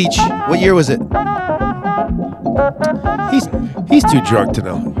South Beach. What year was it? He's too drunk to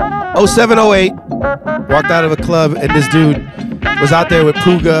know. 07, 08. Walked out of a club and this dude was out there with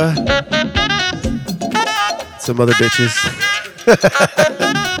Puga, some other bitches.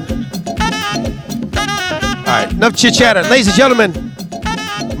 All right, enough chit chatter. Ladies and gentlemen,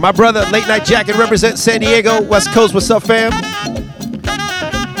 my brother, Late Night Jacket, represents San Diego, West Coast. What's up, fam?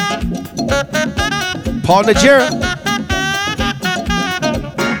 Paul Najera.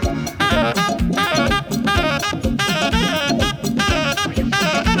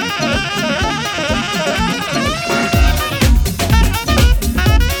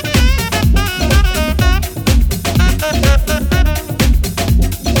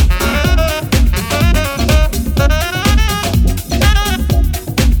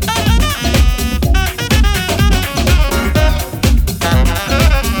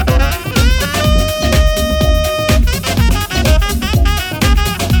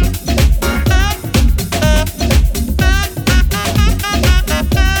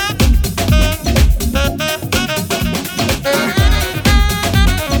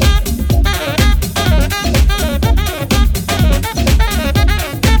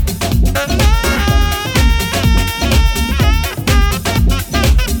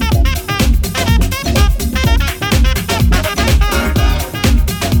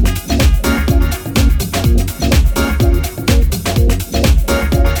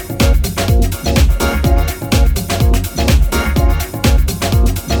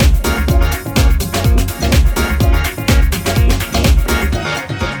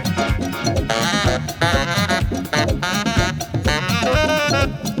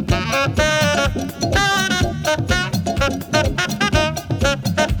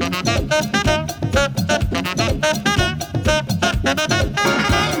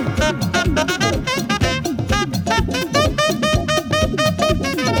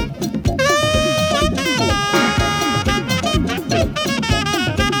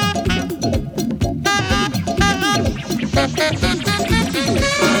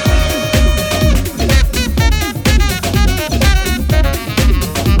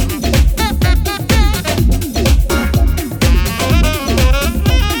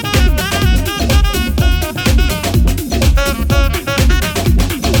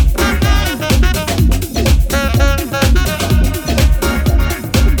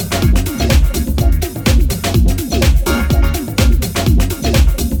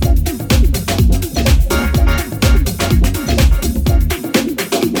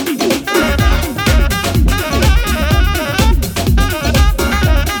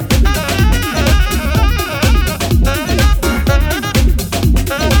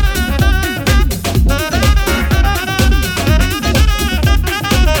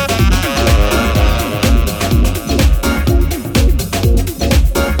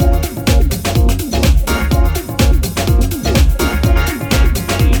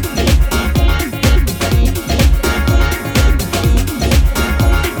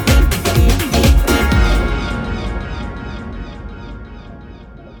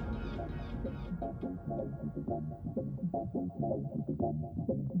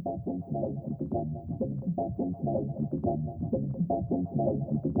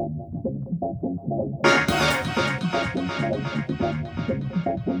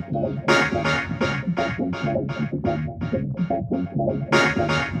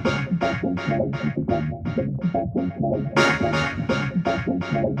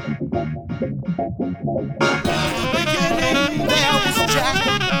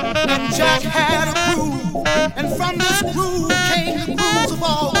 Jack had a groove, and from this groove came the grooves of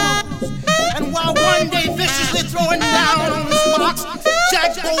all grooves. And while one day viciously throwing down on his box,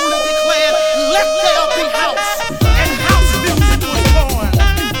 Jack boldly declared, "Let there be house," and house music was born.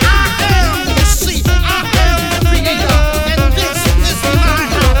 I am, you see, I am the creator, and this is my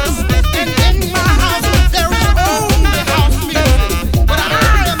house. And in my house there is only house music. But I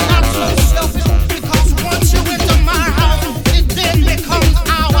am not so selfish, because once you enter my house, it then becomes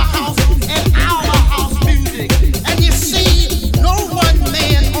our house and our house music. And you see, no one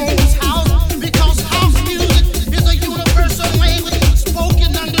man owns house, because house music is a universal language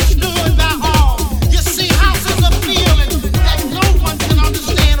spoken, understood by all.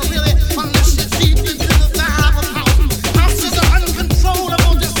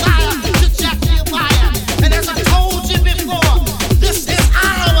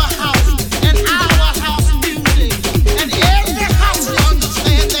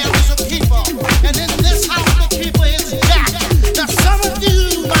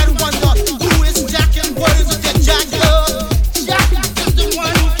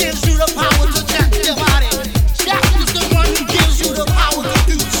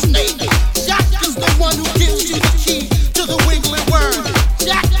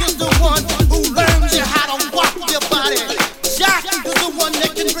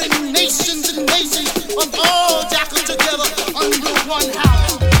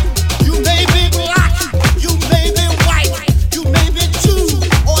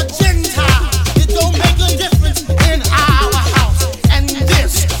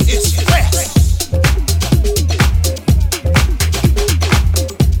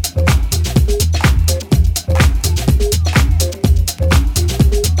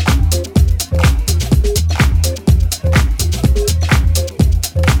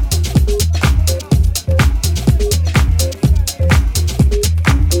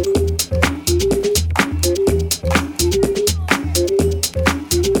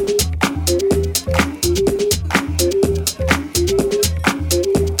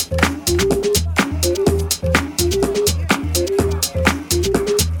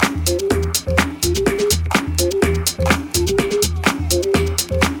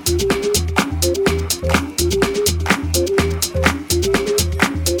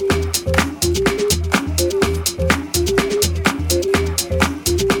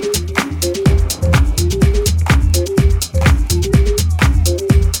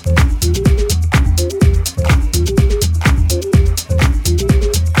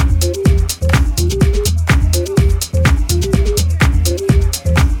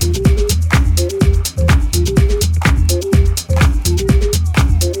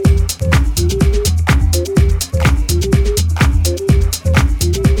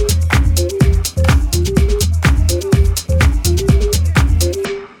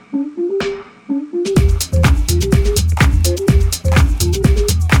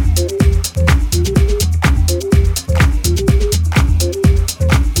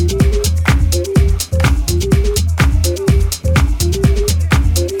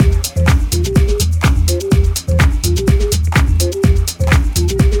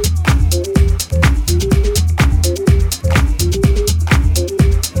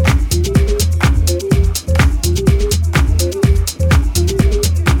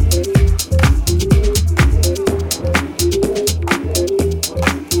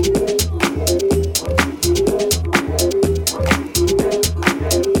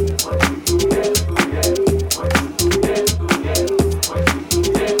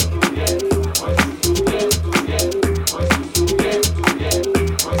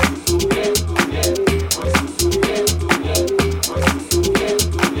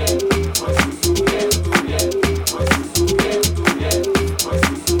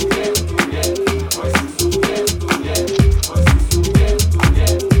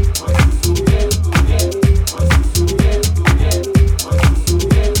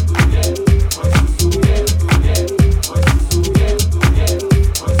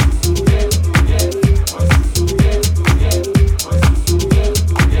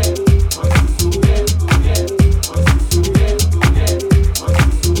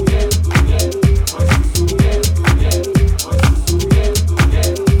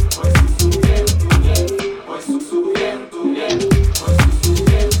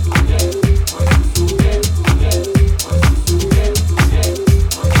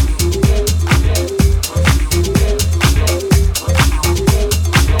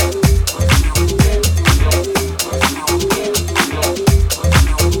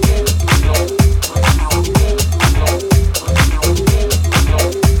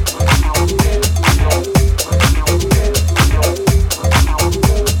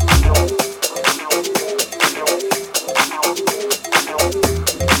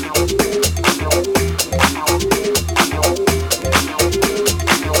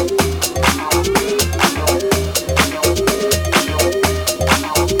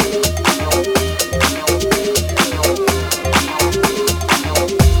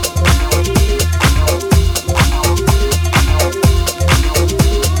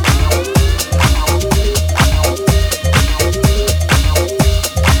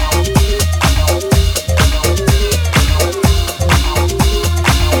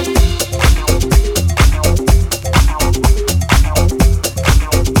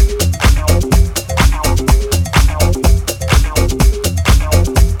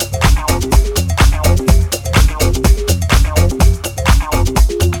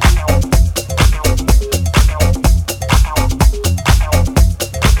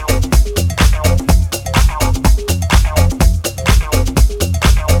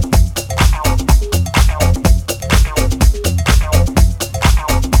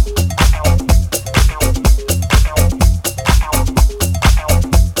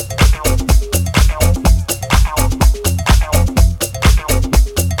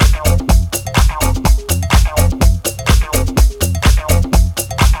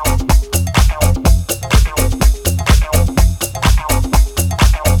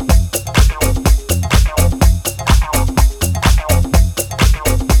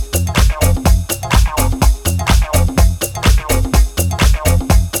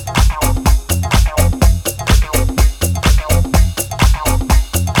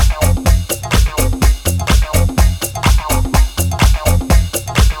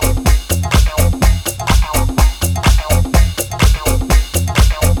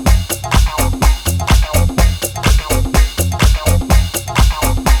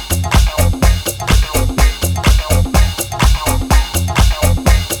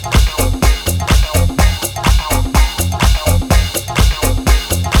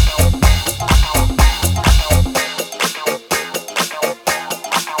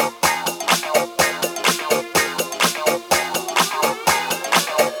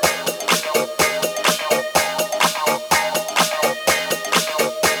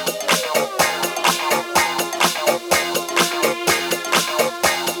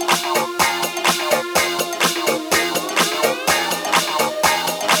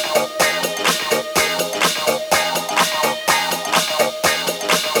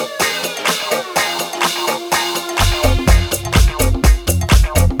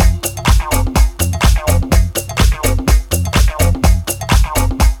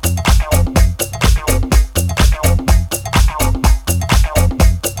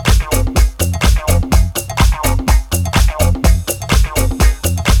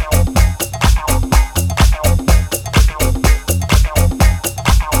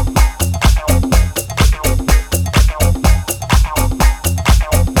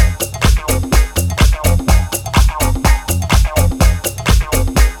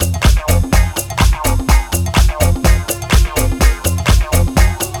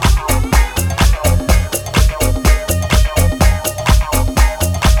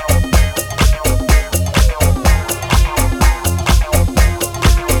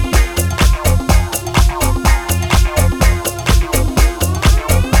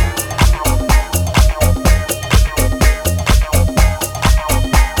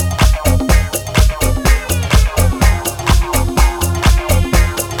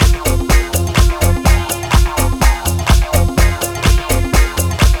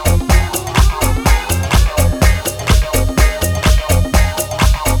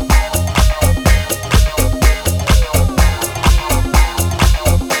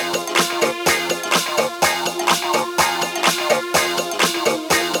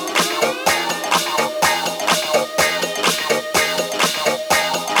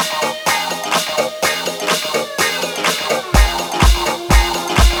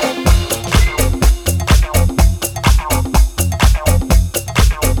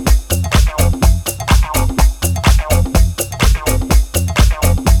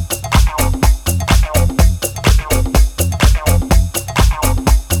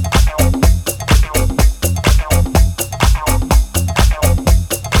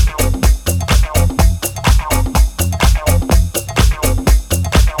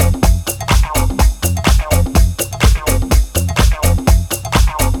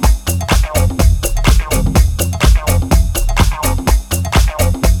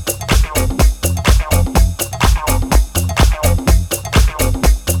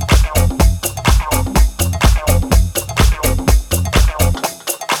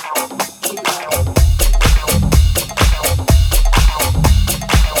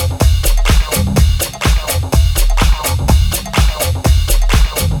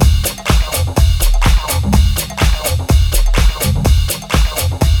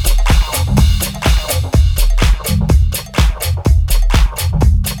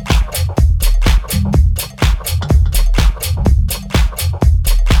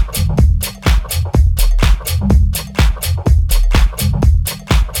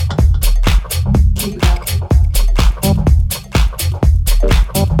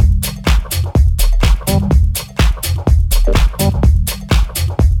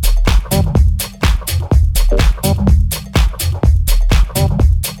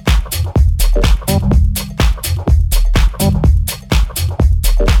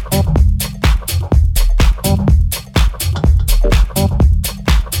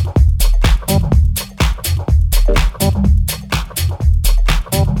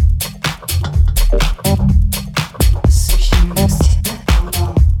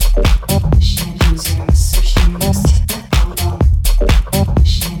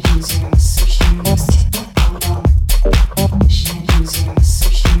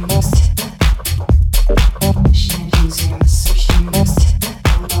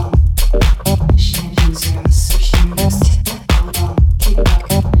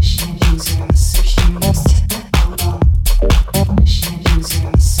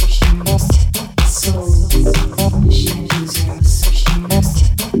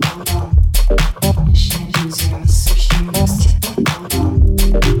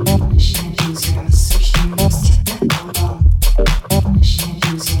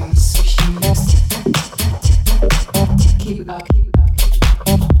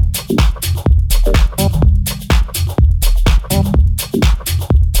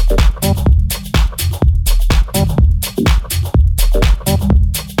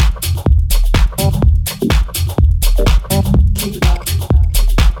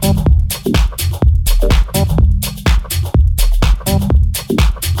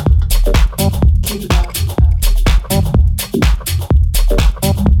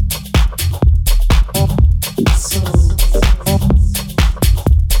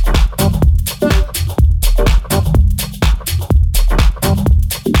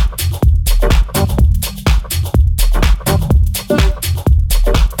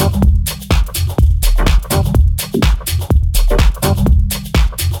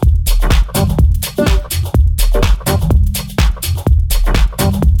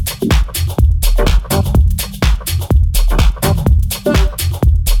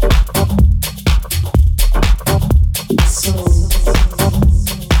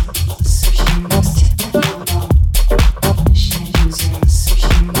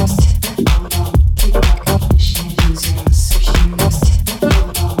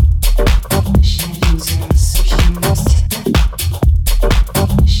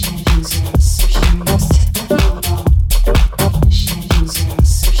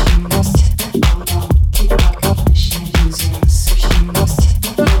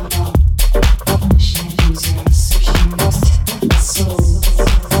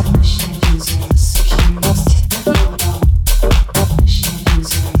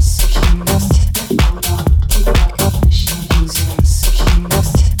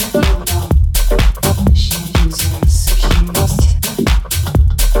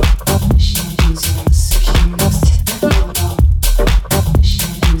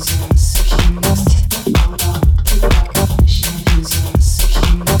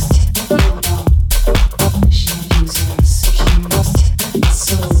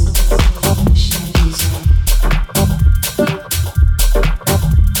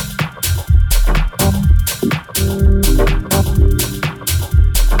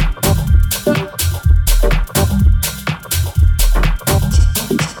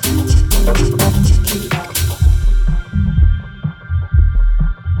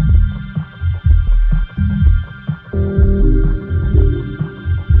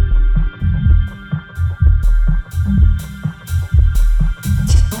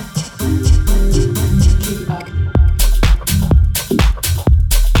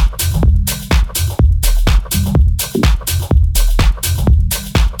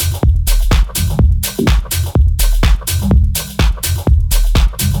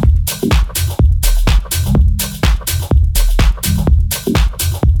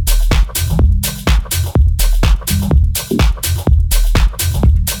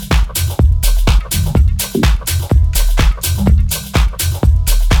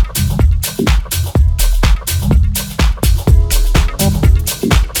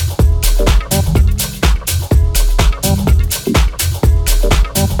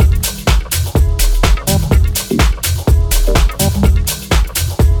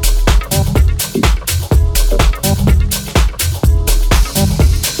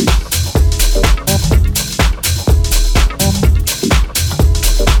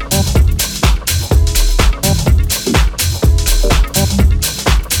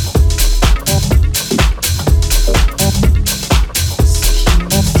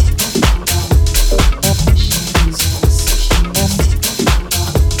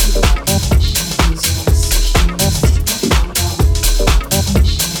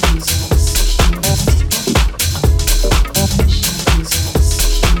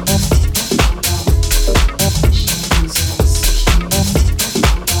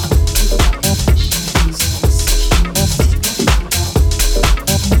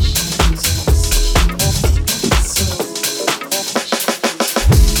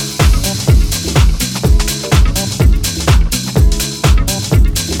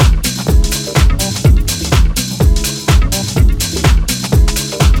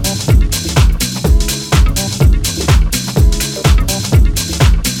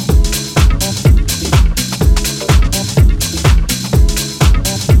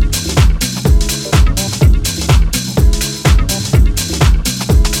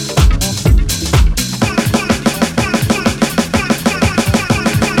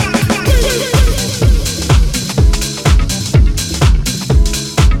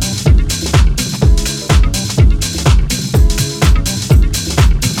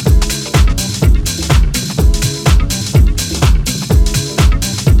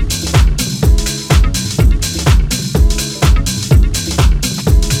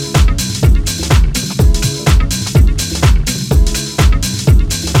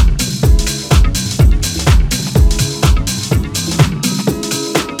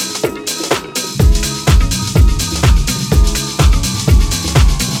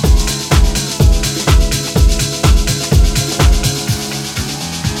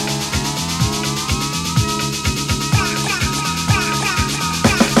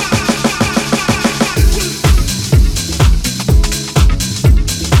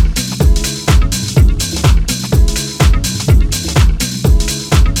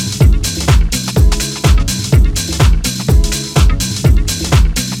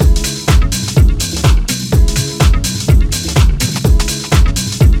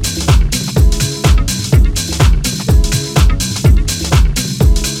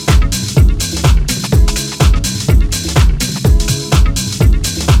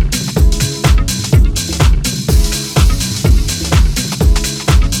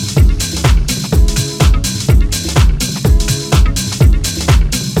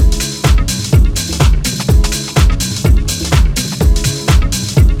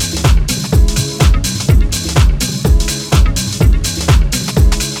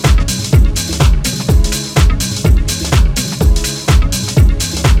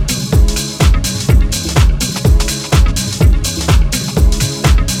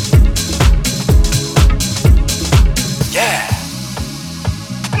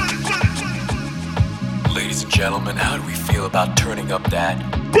 gentlemen, how do we feel about turning up that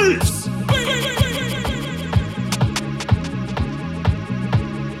Bass.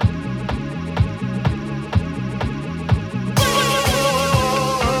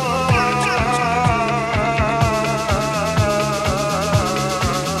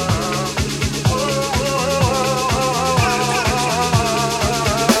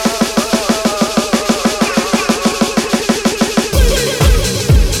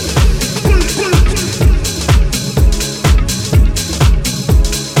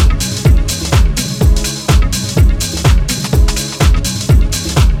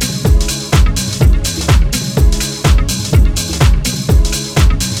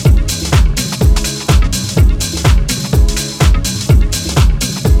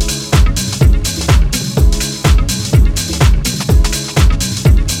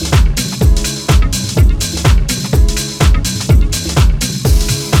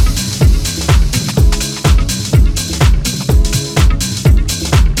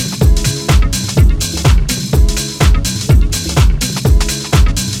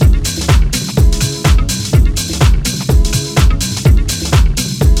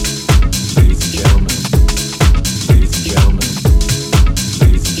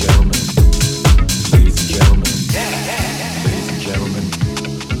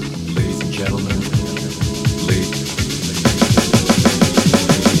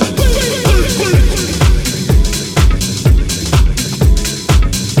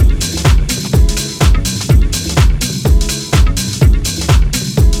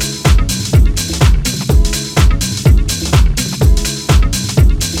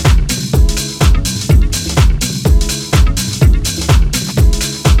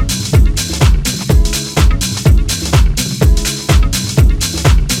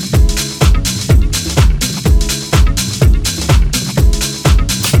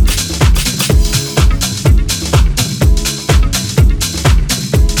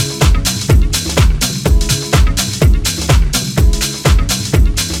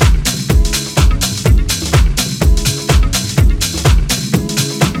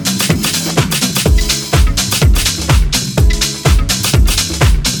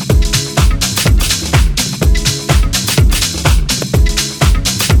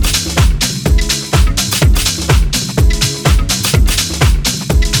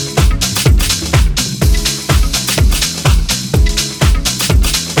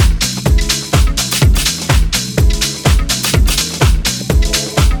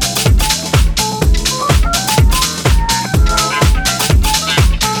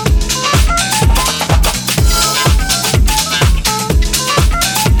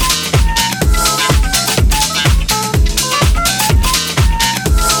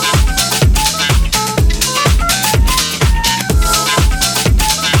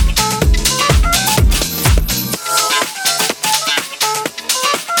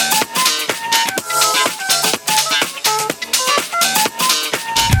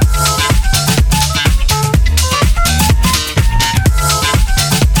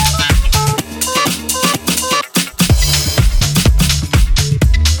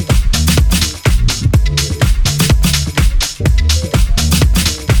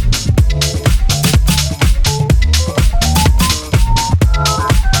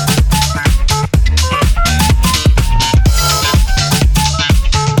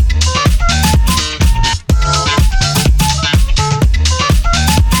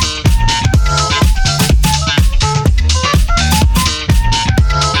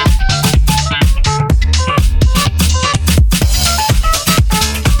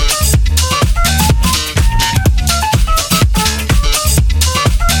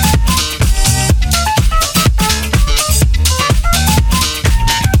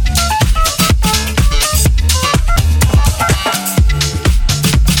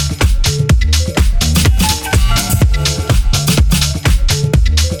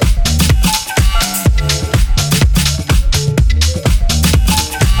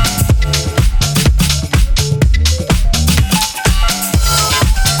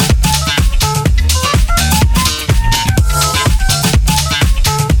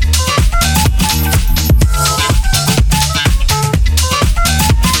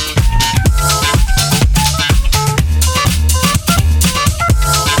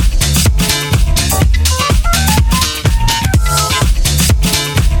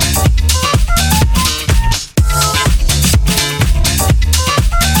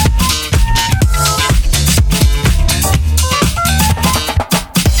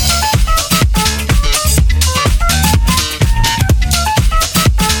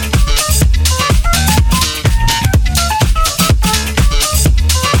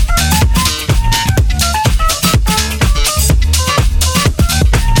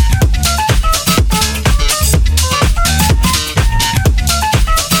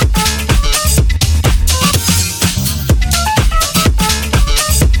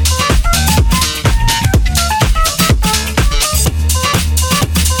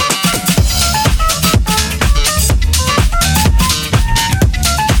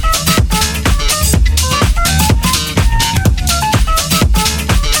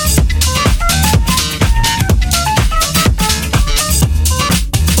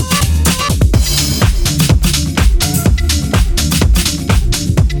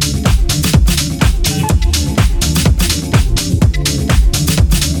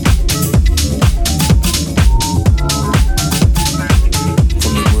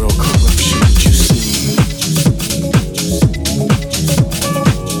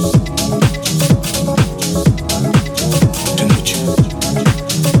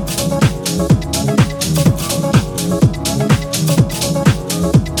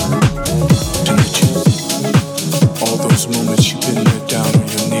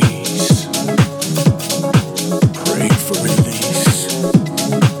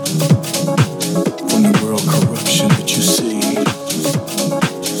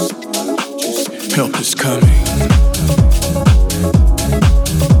 coming.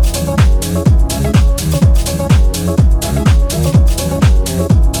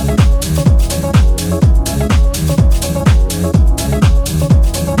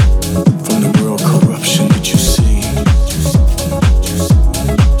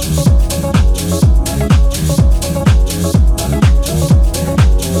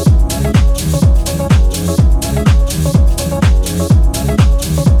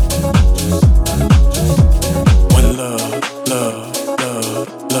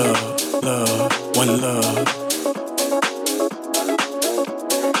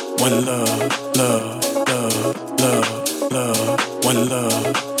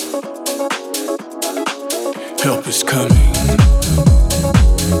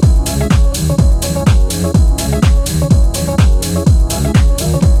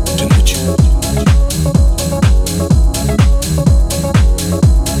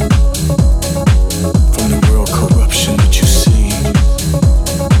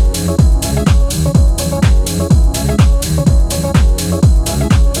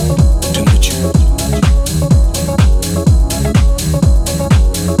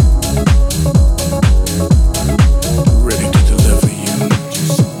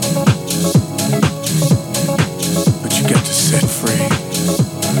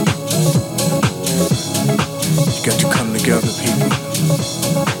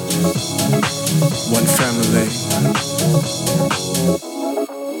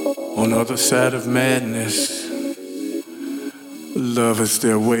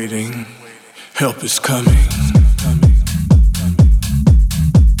 They're waiting. Help is coming.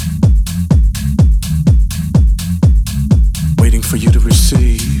 Waiting for you to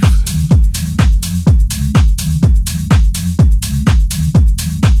receive.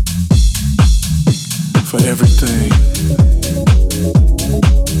 For everything.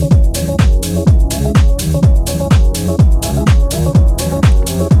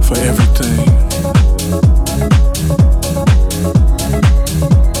 For everything.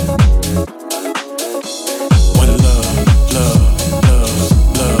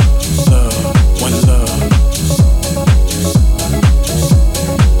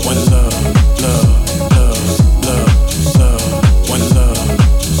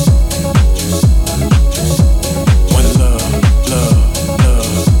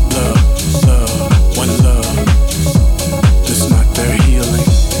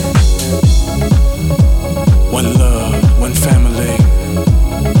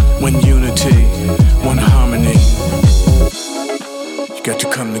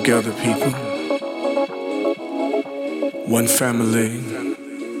 Family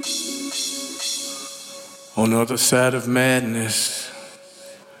on the other side of madness.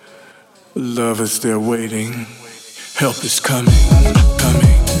 Love is there waiting. Help is coming,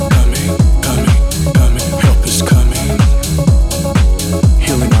 coming, coming, coming, coming. Help is coming.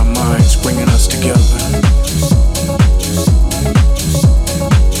 Healing our minds, bringing us together.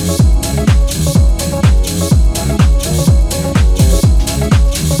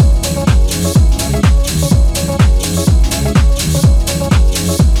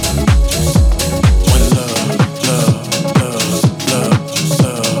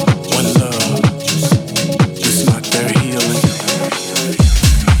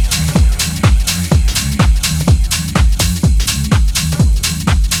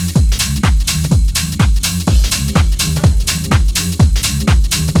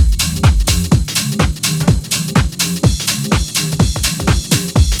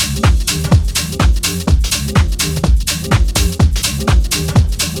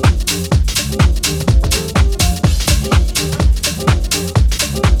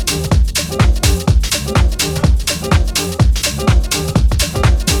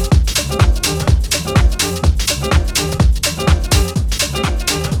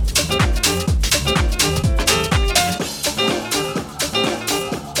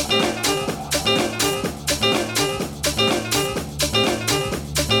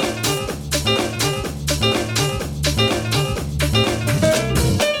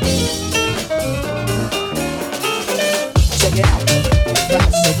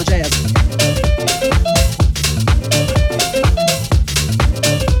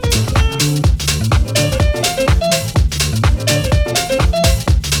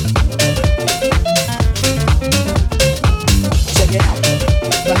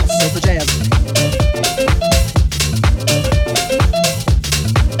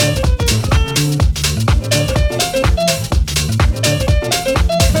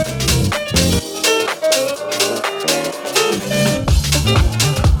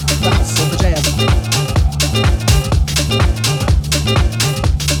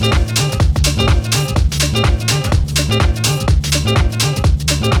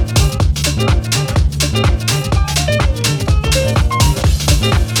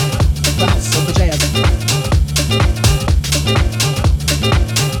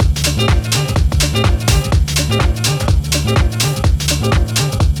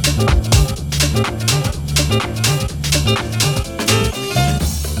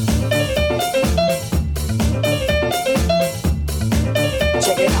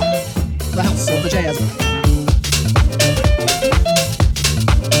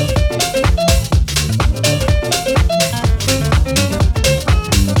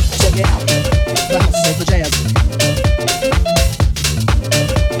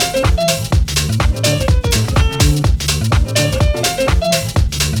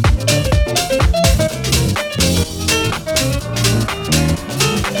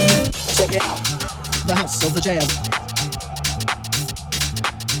 Check it out. The house of the jazz.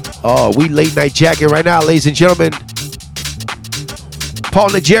 Oh, we late night jacking right now, ladies and gentlemen.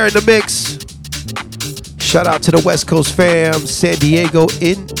 Paul Niger in the mix. Shout out to the West Coast fam. San Diego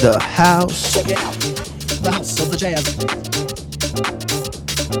in the house. Check it out. The house of the jazz.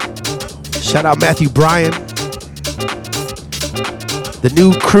 Shout out Matthew Bryan. The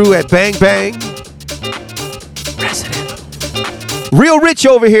new crew at Bang Bang. Resident. Real rich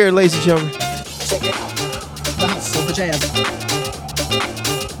over here, ladies and gentlemen. Check it out. The house of the jazz.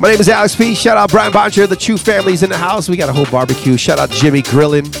 My name is Alex P. Shout out Brian Boncher. The True Family's in the house. We got a whole barbecue. Shout out Jimmy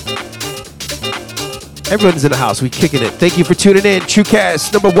Grillin'. Everyone's in the house. We kicking it. Thank you for tuning in.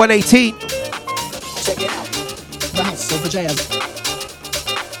 TrueCast number 118. Check it out. The house of the jazz.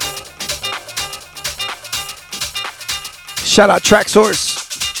 Shout out Track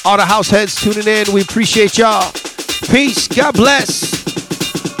Source. All the house heads tuning in. We appreciate y'all. Peace. God bless.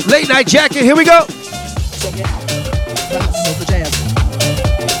 Late night jacket. Here we go. Check it out. The house of the jazz.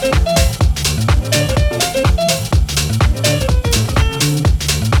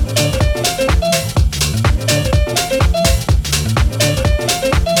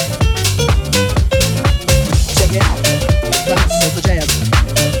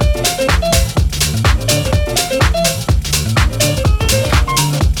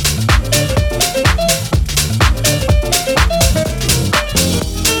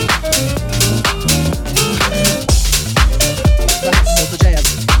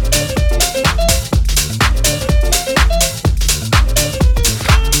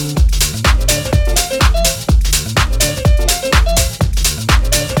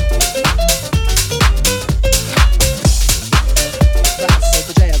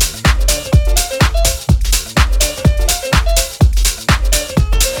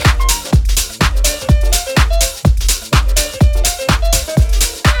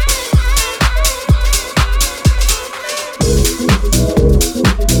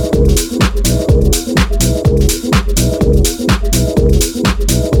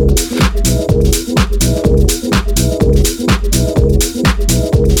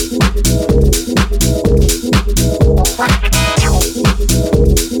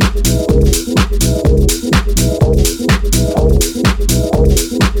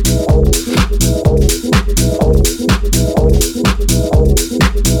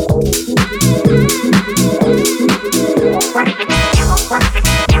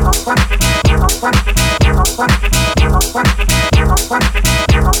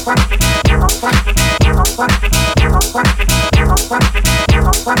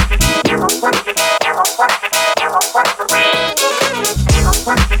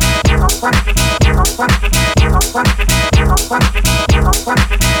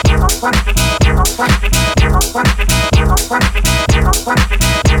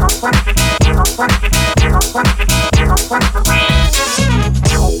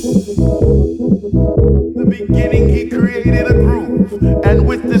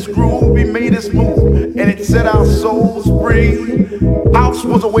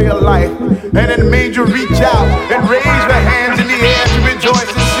 Was a way of life, and it made you reach out and raise your hands in the air to rejoice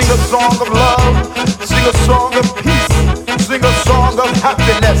and sing a song of love, sing a song of peace, sing a song of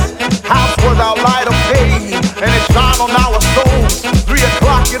happiness. House was our light of day, and it shone on our souls. 3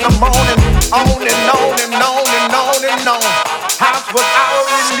 o'clock in the morning, on and on and on and on and on. House was our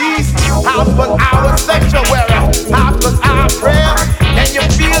release, house was our sanctuary, house was our prayer. Can you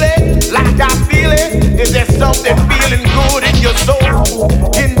feel it like I feel it? Is there something feeling good in your soul?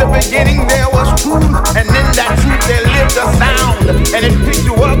 In the beginning there was truth, and in that truth there lived a sound, and it picked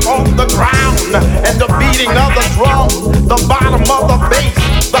you up off the ground, and the beating of the drum, the bottom of the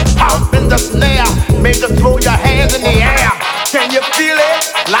bass, the pump and the snare made you throw your hands in the air. Can you feel it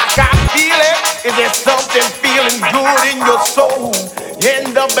like I feel it? Is there something feeling good in your soul?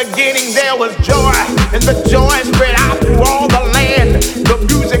 In the beginning there was joy, and the joy spread out through all the land. The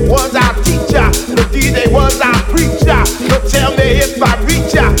music was our teacher, the DJ was our preacher. So tell me if I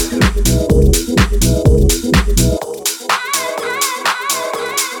reach ya.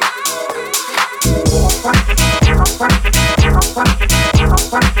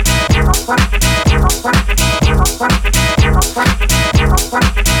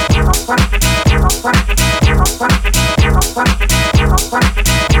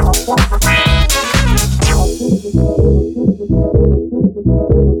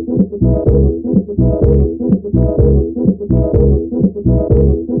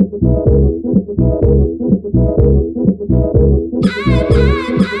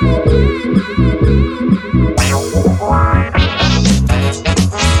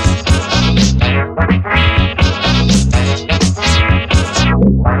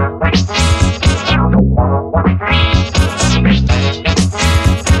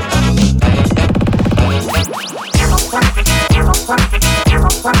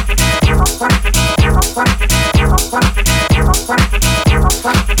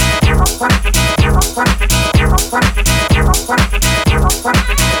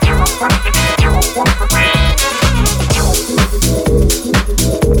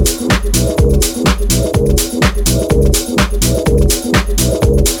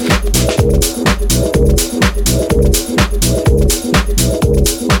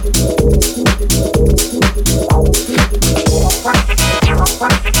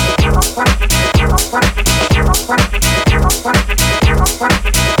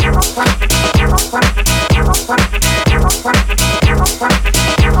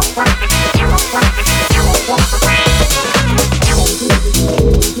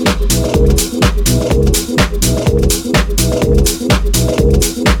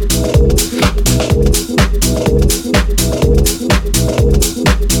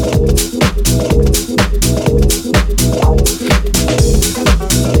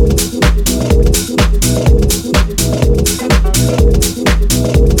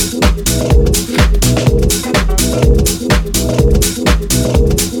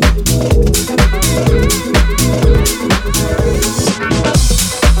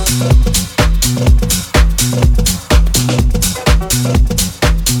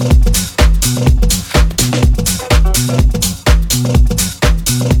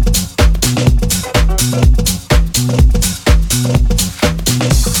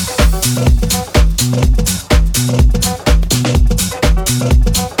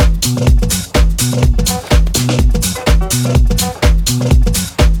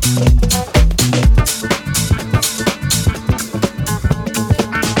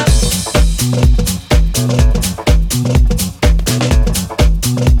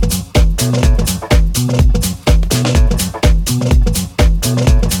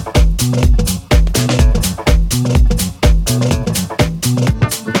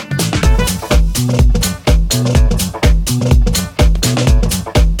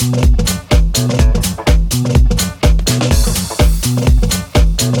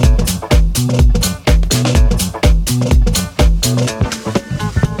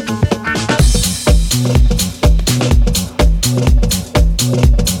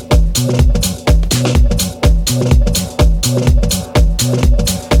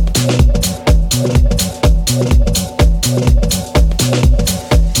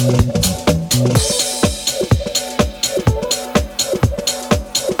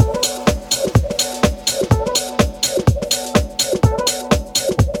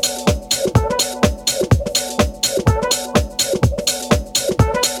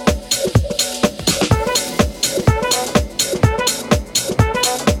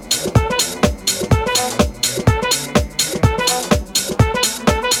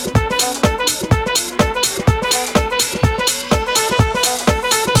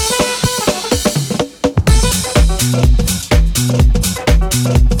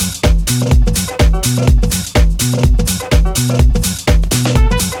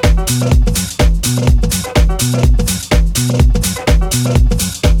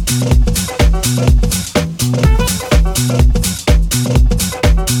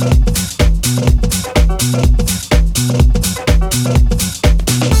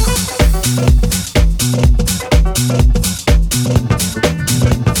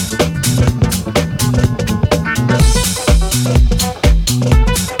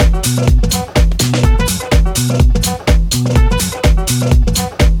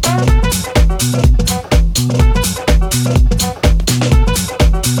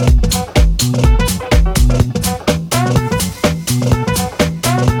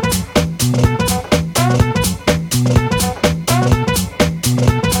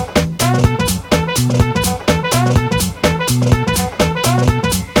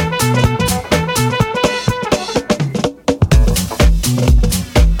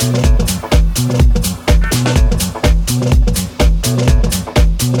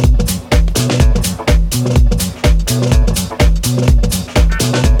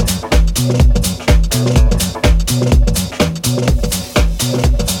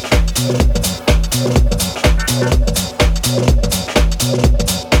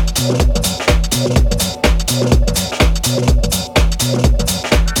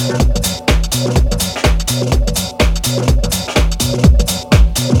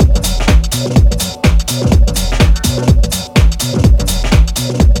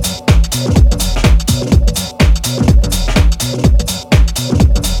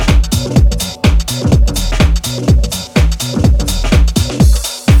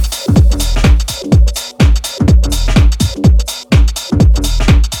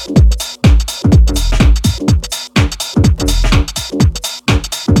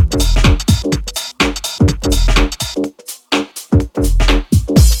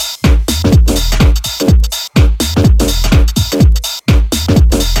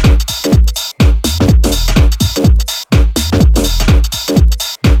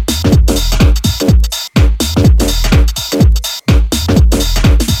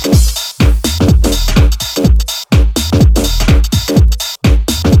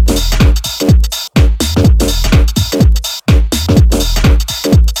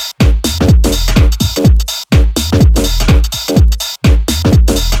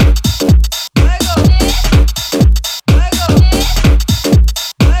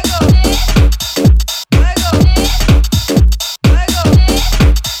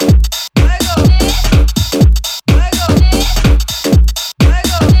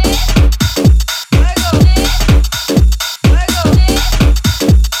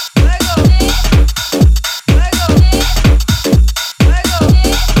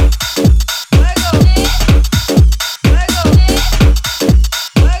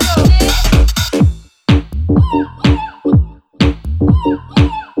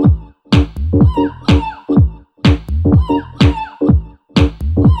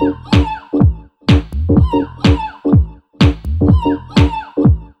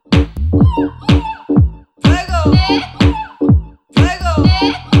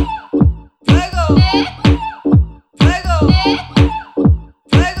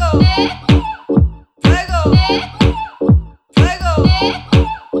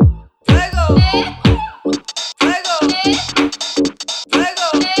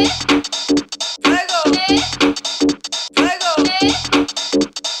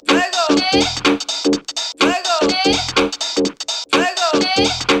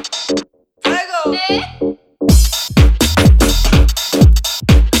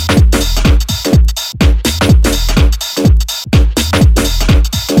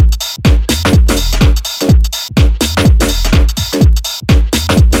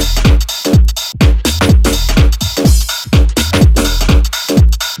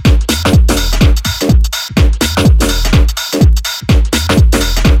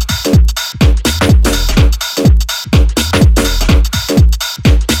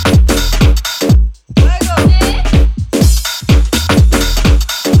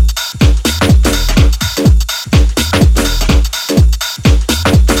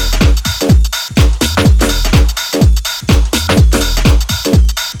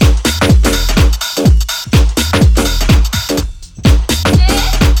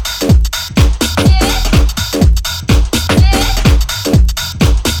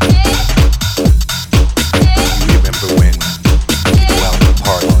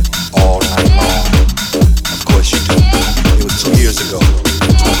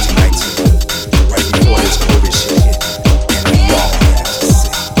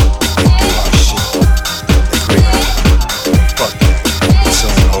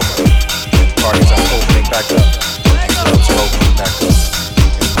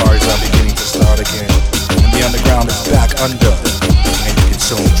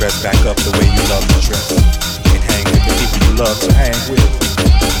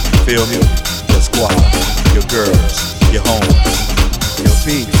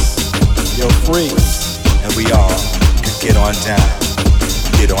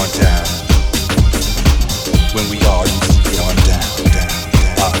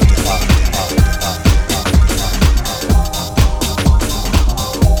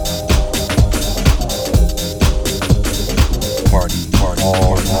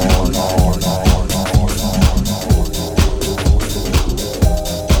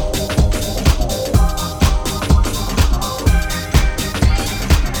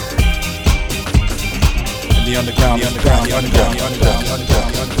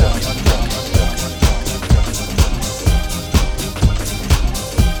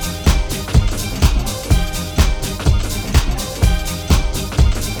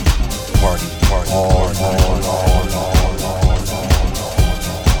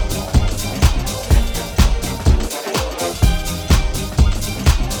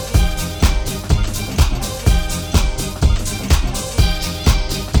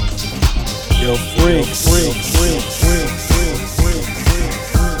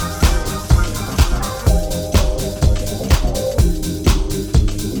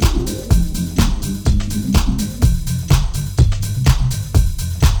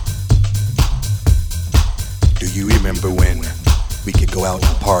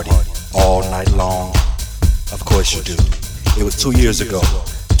 Ago,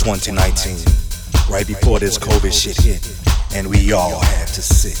 2019, right before this COVID shit hit, and we all had to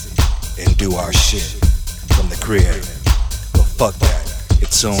sit and do our shit from the crib. But fuck that,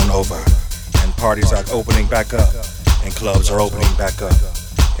 it's soon over, and parties are opening back up, and clubs are opening back up,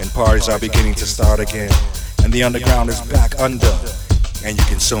 and parties are beginning to start again, and the underground is back under, and you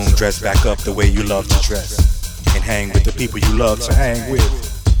can soon dress back up the way you love to dress, and hang with the people you love to hang with.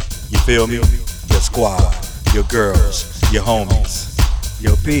 You feel me? Your squad, your girls, your homies,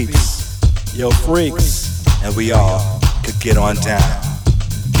 your peeps, your freaks, and we all could get on down,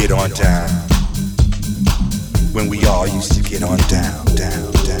 when we all used to get on down,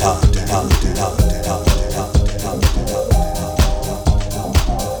 down, down, down, down, down.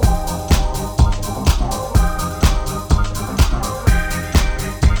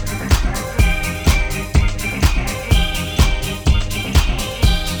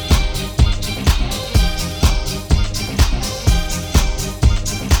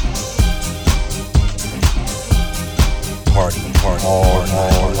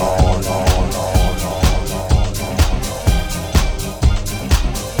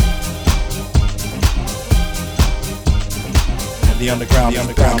 The underground, Yo,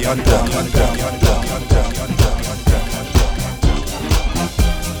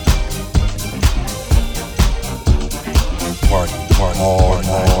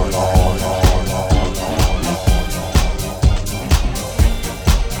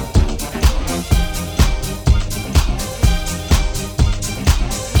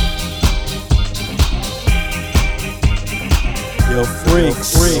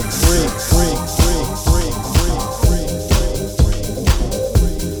 freaks.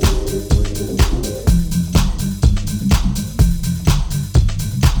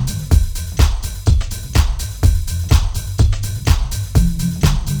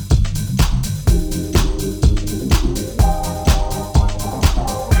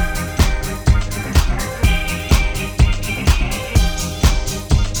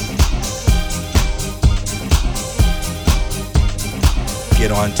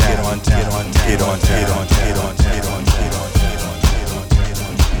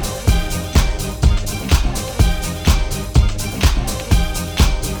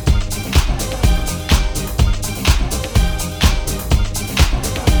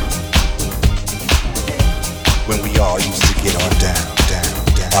 When we all used to get on down,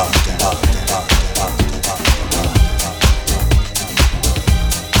 up.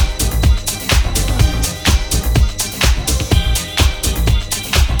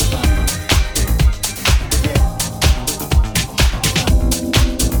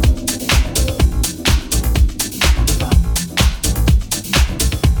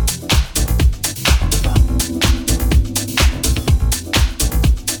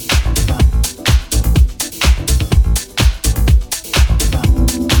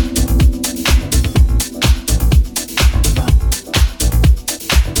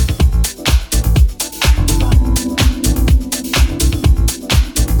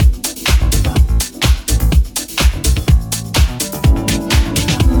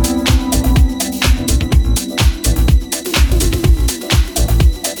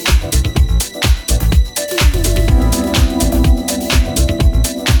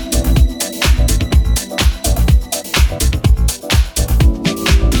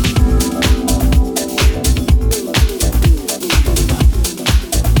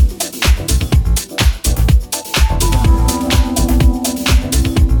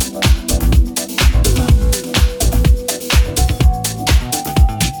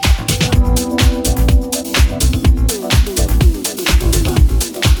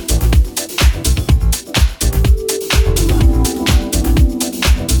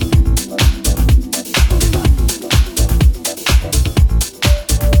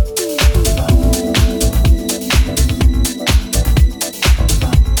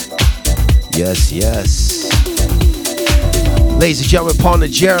 Yes. Ladies and gentlemen, Paul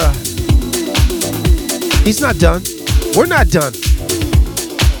Najera. He's not done. We're not done.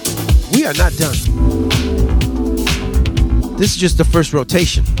 We are not done. This is just the first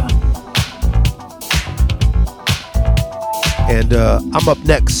rotation. And I'm up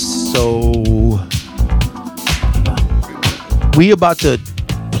next. So we about to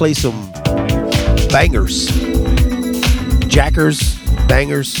play some bangers. Jackers,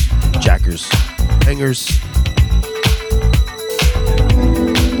 bangers, jackers, bangers.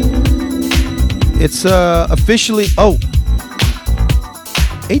 It's officially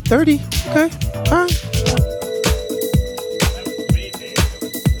 8:30. Okay, all right.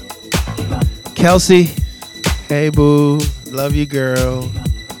 Kelsey, hey boo, love you, girl.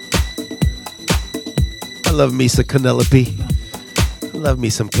 I love me some Penelope. I love me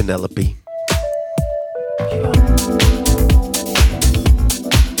some Penelope.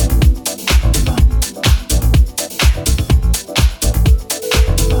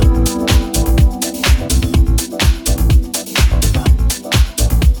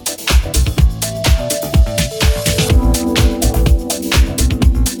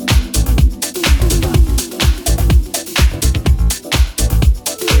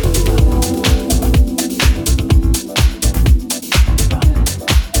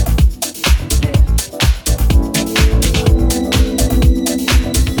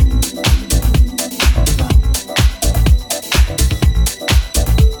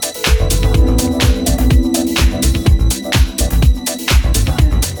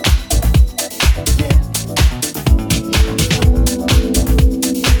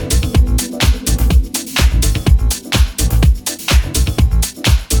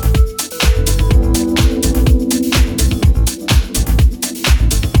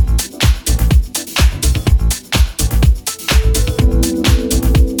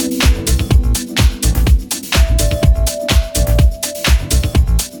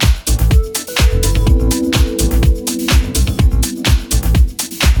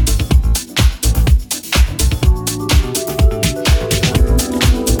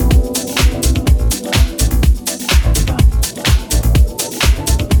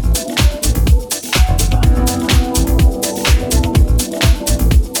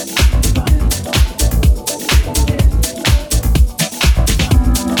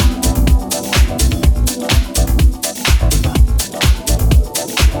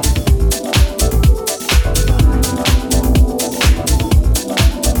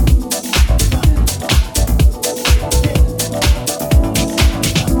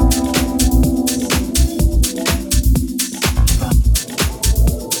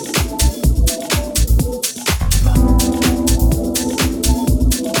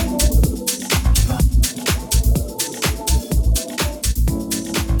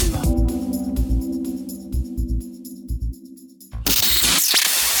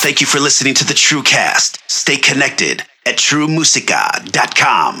 Thank you for listening to the TrueCast. Stay connected at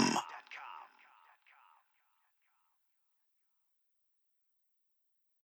truemusica.com.